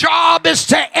 Our job is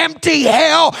to empty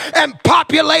hell and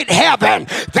populate heaven.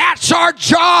 That's our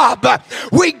job.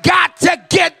 We got to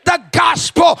get the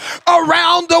gospel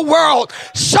around the world.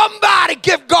 Somebody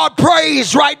give God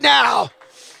praise right now.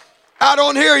 I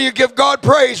don't hear you. Give God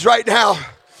praise right now.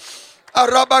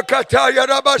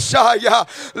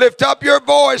 Lift up your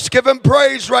voice. Give him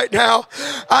praise right now.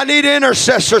 I need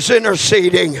intercessors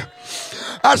interceding.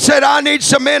 I said, I need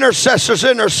some intercessors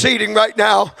interceding right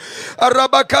now.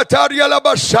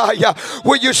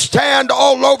 Will you stand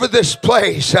all over this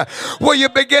place? Will you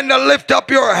begin to lift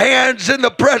up your hands in the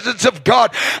presence of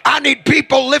God? I need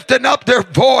people lifting up their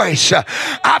voice.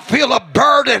 I feel a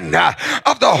burden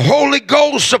of the Holy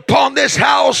Ghost upon this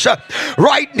house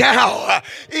right now.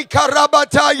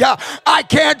 I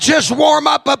can't just warm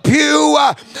up a pew.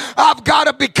 I've got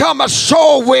to become a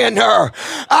soul winner.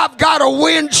 I've got to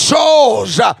win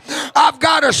souls. I've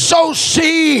got to sow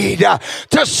seed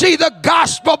to see the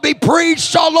gospel be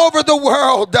preached all over the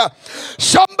world.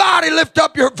 Somebody lift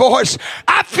up your voice.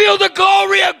 I feel the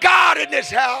glory of God in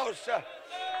this house.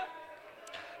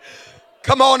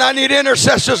 Come on, I need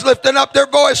intercessors lifting up their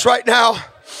voice right now.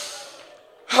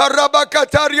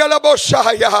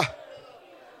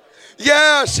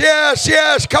 Yes, yes,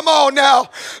 yes. Come on now.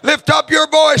 Lift up your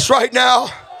voice right now.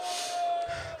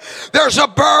 There's a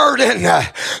burden.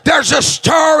 There's a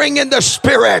stirring in the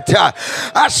spirit.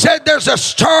 I said there's a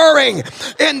stirring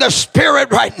in the spirit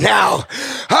right now.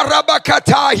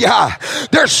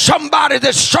 There's somebody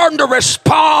that's starting to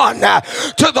respond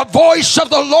to the voice of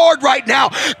the Lord right now.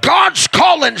 God's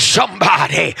calling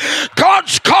somebody.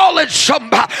 God's calling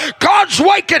somebody. God's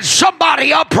waking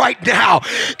somebody up right now.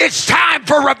 It's time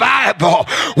for revival.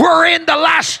 We're in the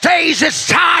last days. It's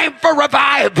time for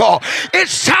revival.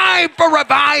 It's time for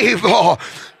revival.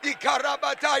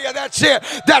 That's it.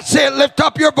 That's it. Lift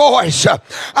up your voice.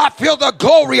 I feel the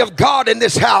glory of God in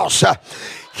this house.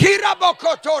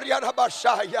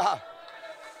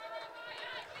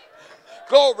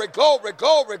 Glory, glory,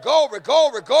 glory, glory,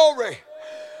 glory, glory.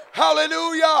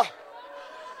 Hallelujah.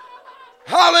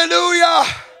 Hallelujah.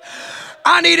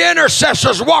 I need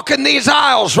intercessors walking these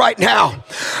aisles right now.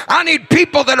 I need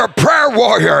people that are prayer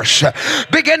warriors.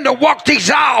 Begin to walk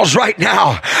these aisles right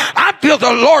now. I feel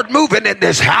the Lord moving in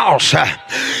this house. I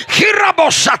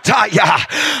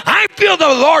feel the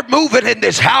Lord moving in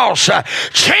this house.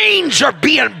 Chains are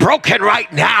being broken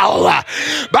right now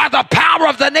by the power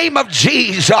of the name of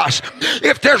Jesus.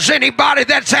 If there's anybody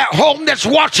that's at home that's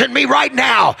watching me right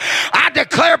now, I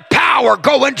declare power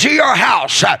go into your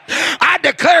house. I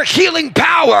declare healing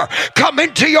power come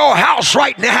into your house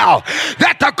right now,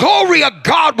 that the glory of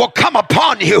God will come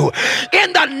upon you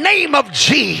in the name of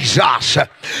Jesus.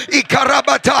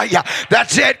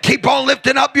 That's it. Keep on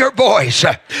lifting up your voice.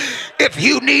 If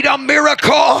you need a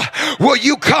miracle, will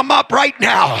you come up right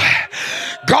now?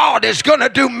 God is going to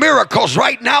do miracles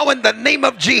right now in the name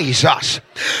of Jesus.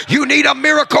 You need a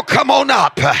miracle, come on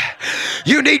up.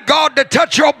 You need God to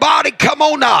touch your body, come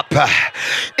on up.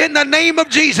 In the name of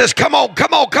Jesus, come on,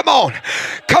 come on, come on.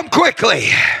 Come quickly.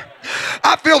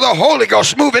 I feel the Holy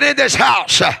Ghost moving in this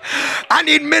house. I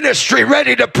need ministry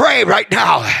ready to pray right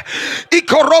now.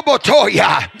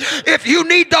 If you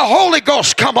need the Holy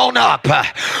Ghost, come on up.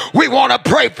 We want to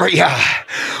pray for you.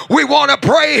 We want to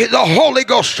pray the Holy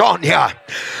Ghost on you.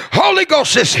 Holy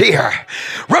Ghost is here.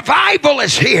 Revival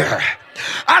is here.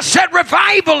 I said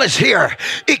revival is here.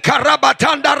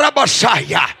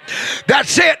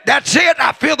 That's it. That's it.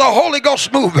 I feel the Holy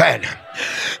Ghost moving.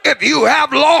 If you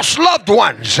have lost loved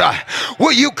ones,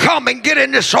 will you come and get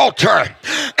in this altar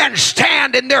and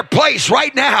stand in their place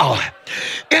right now?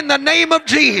 In the name of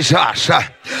Jesus,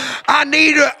 I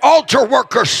need altar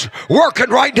workers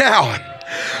working right now,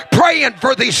 praying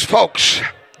for these folks.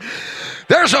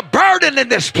 There's a burden in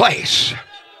this place.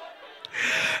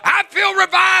 I feel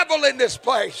revival in this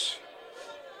place.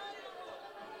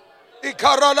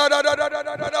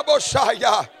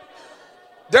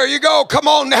 There you go. Come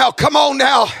on now. Come on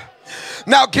now.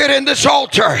 Now get in this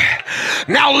altar.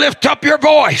 Now lift up your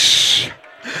voice.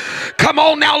 Come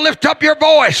on now, lift up your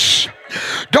voice.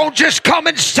 Don't just come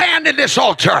and stand in this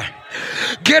altar.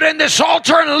 Get in this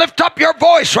altar and lift up your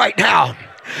voice right now.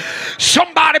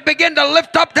 Somebody begin to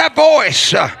lift up that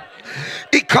voice. Now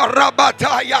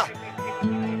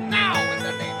in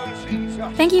the name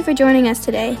Thank you for joining us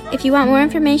today. If you want more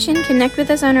information, connect with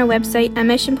us on our website at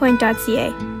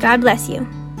missionpoint.ca. God bless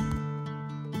you.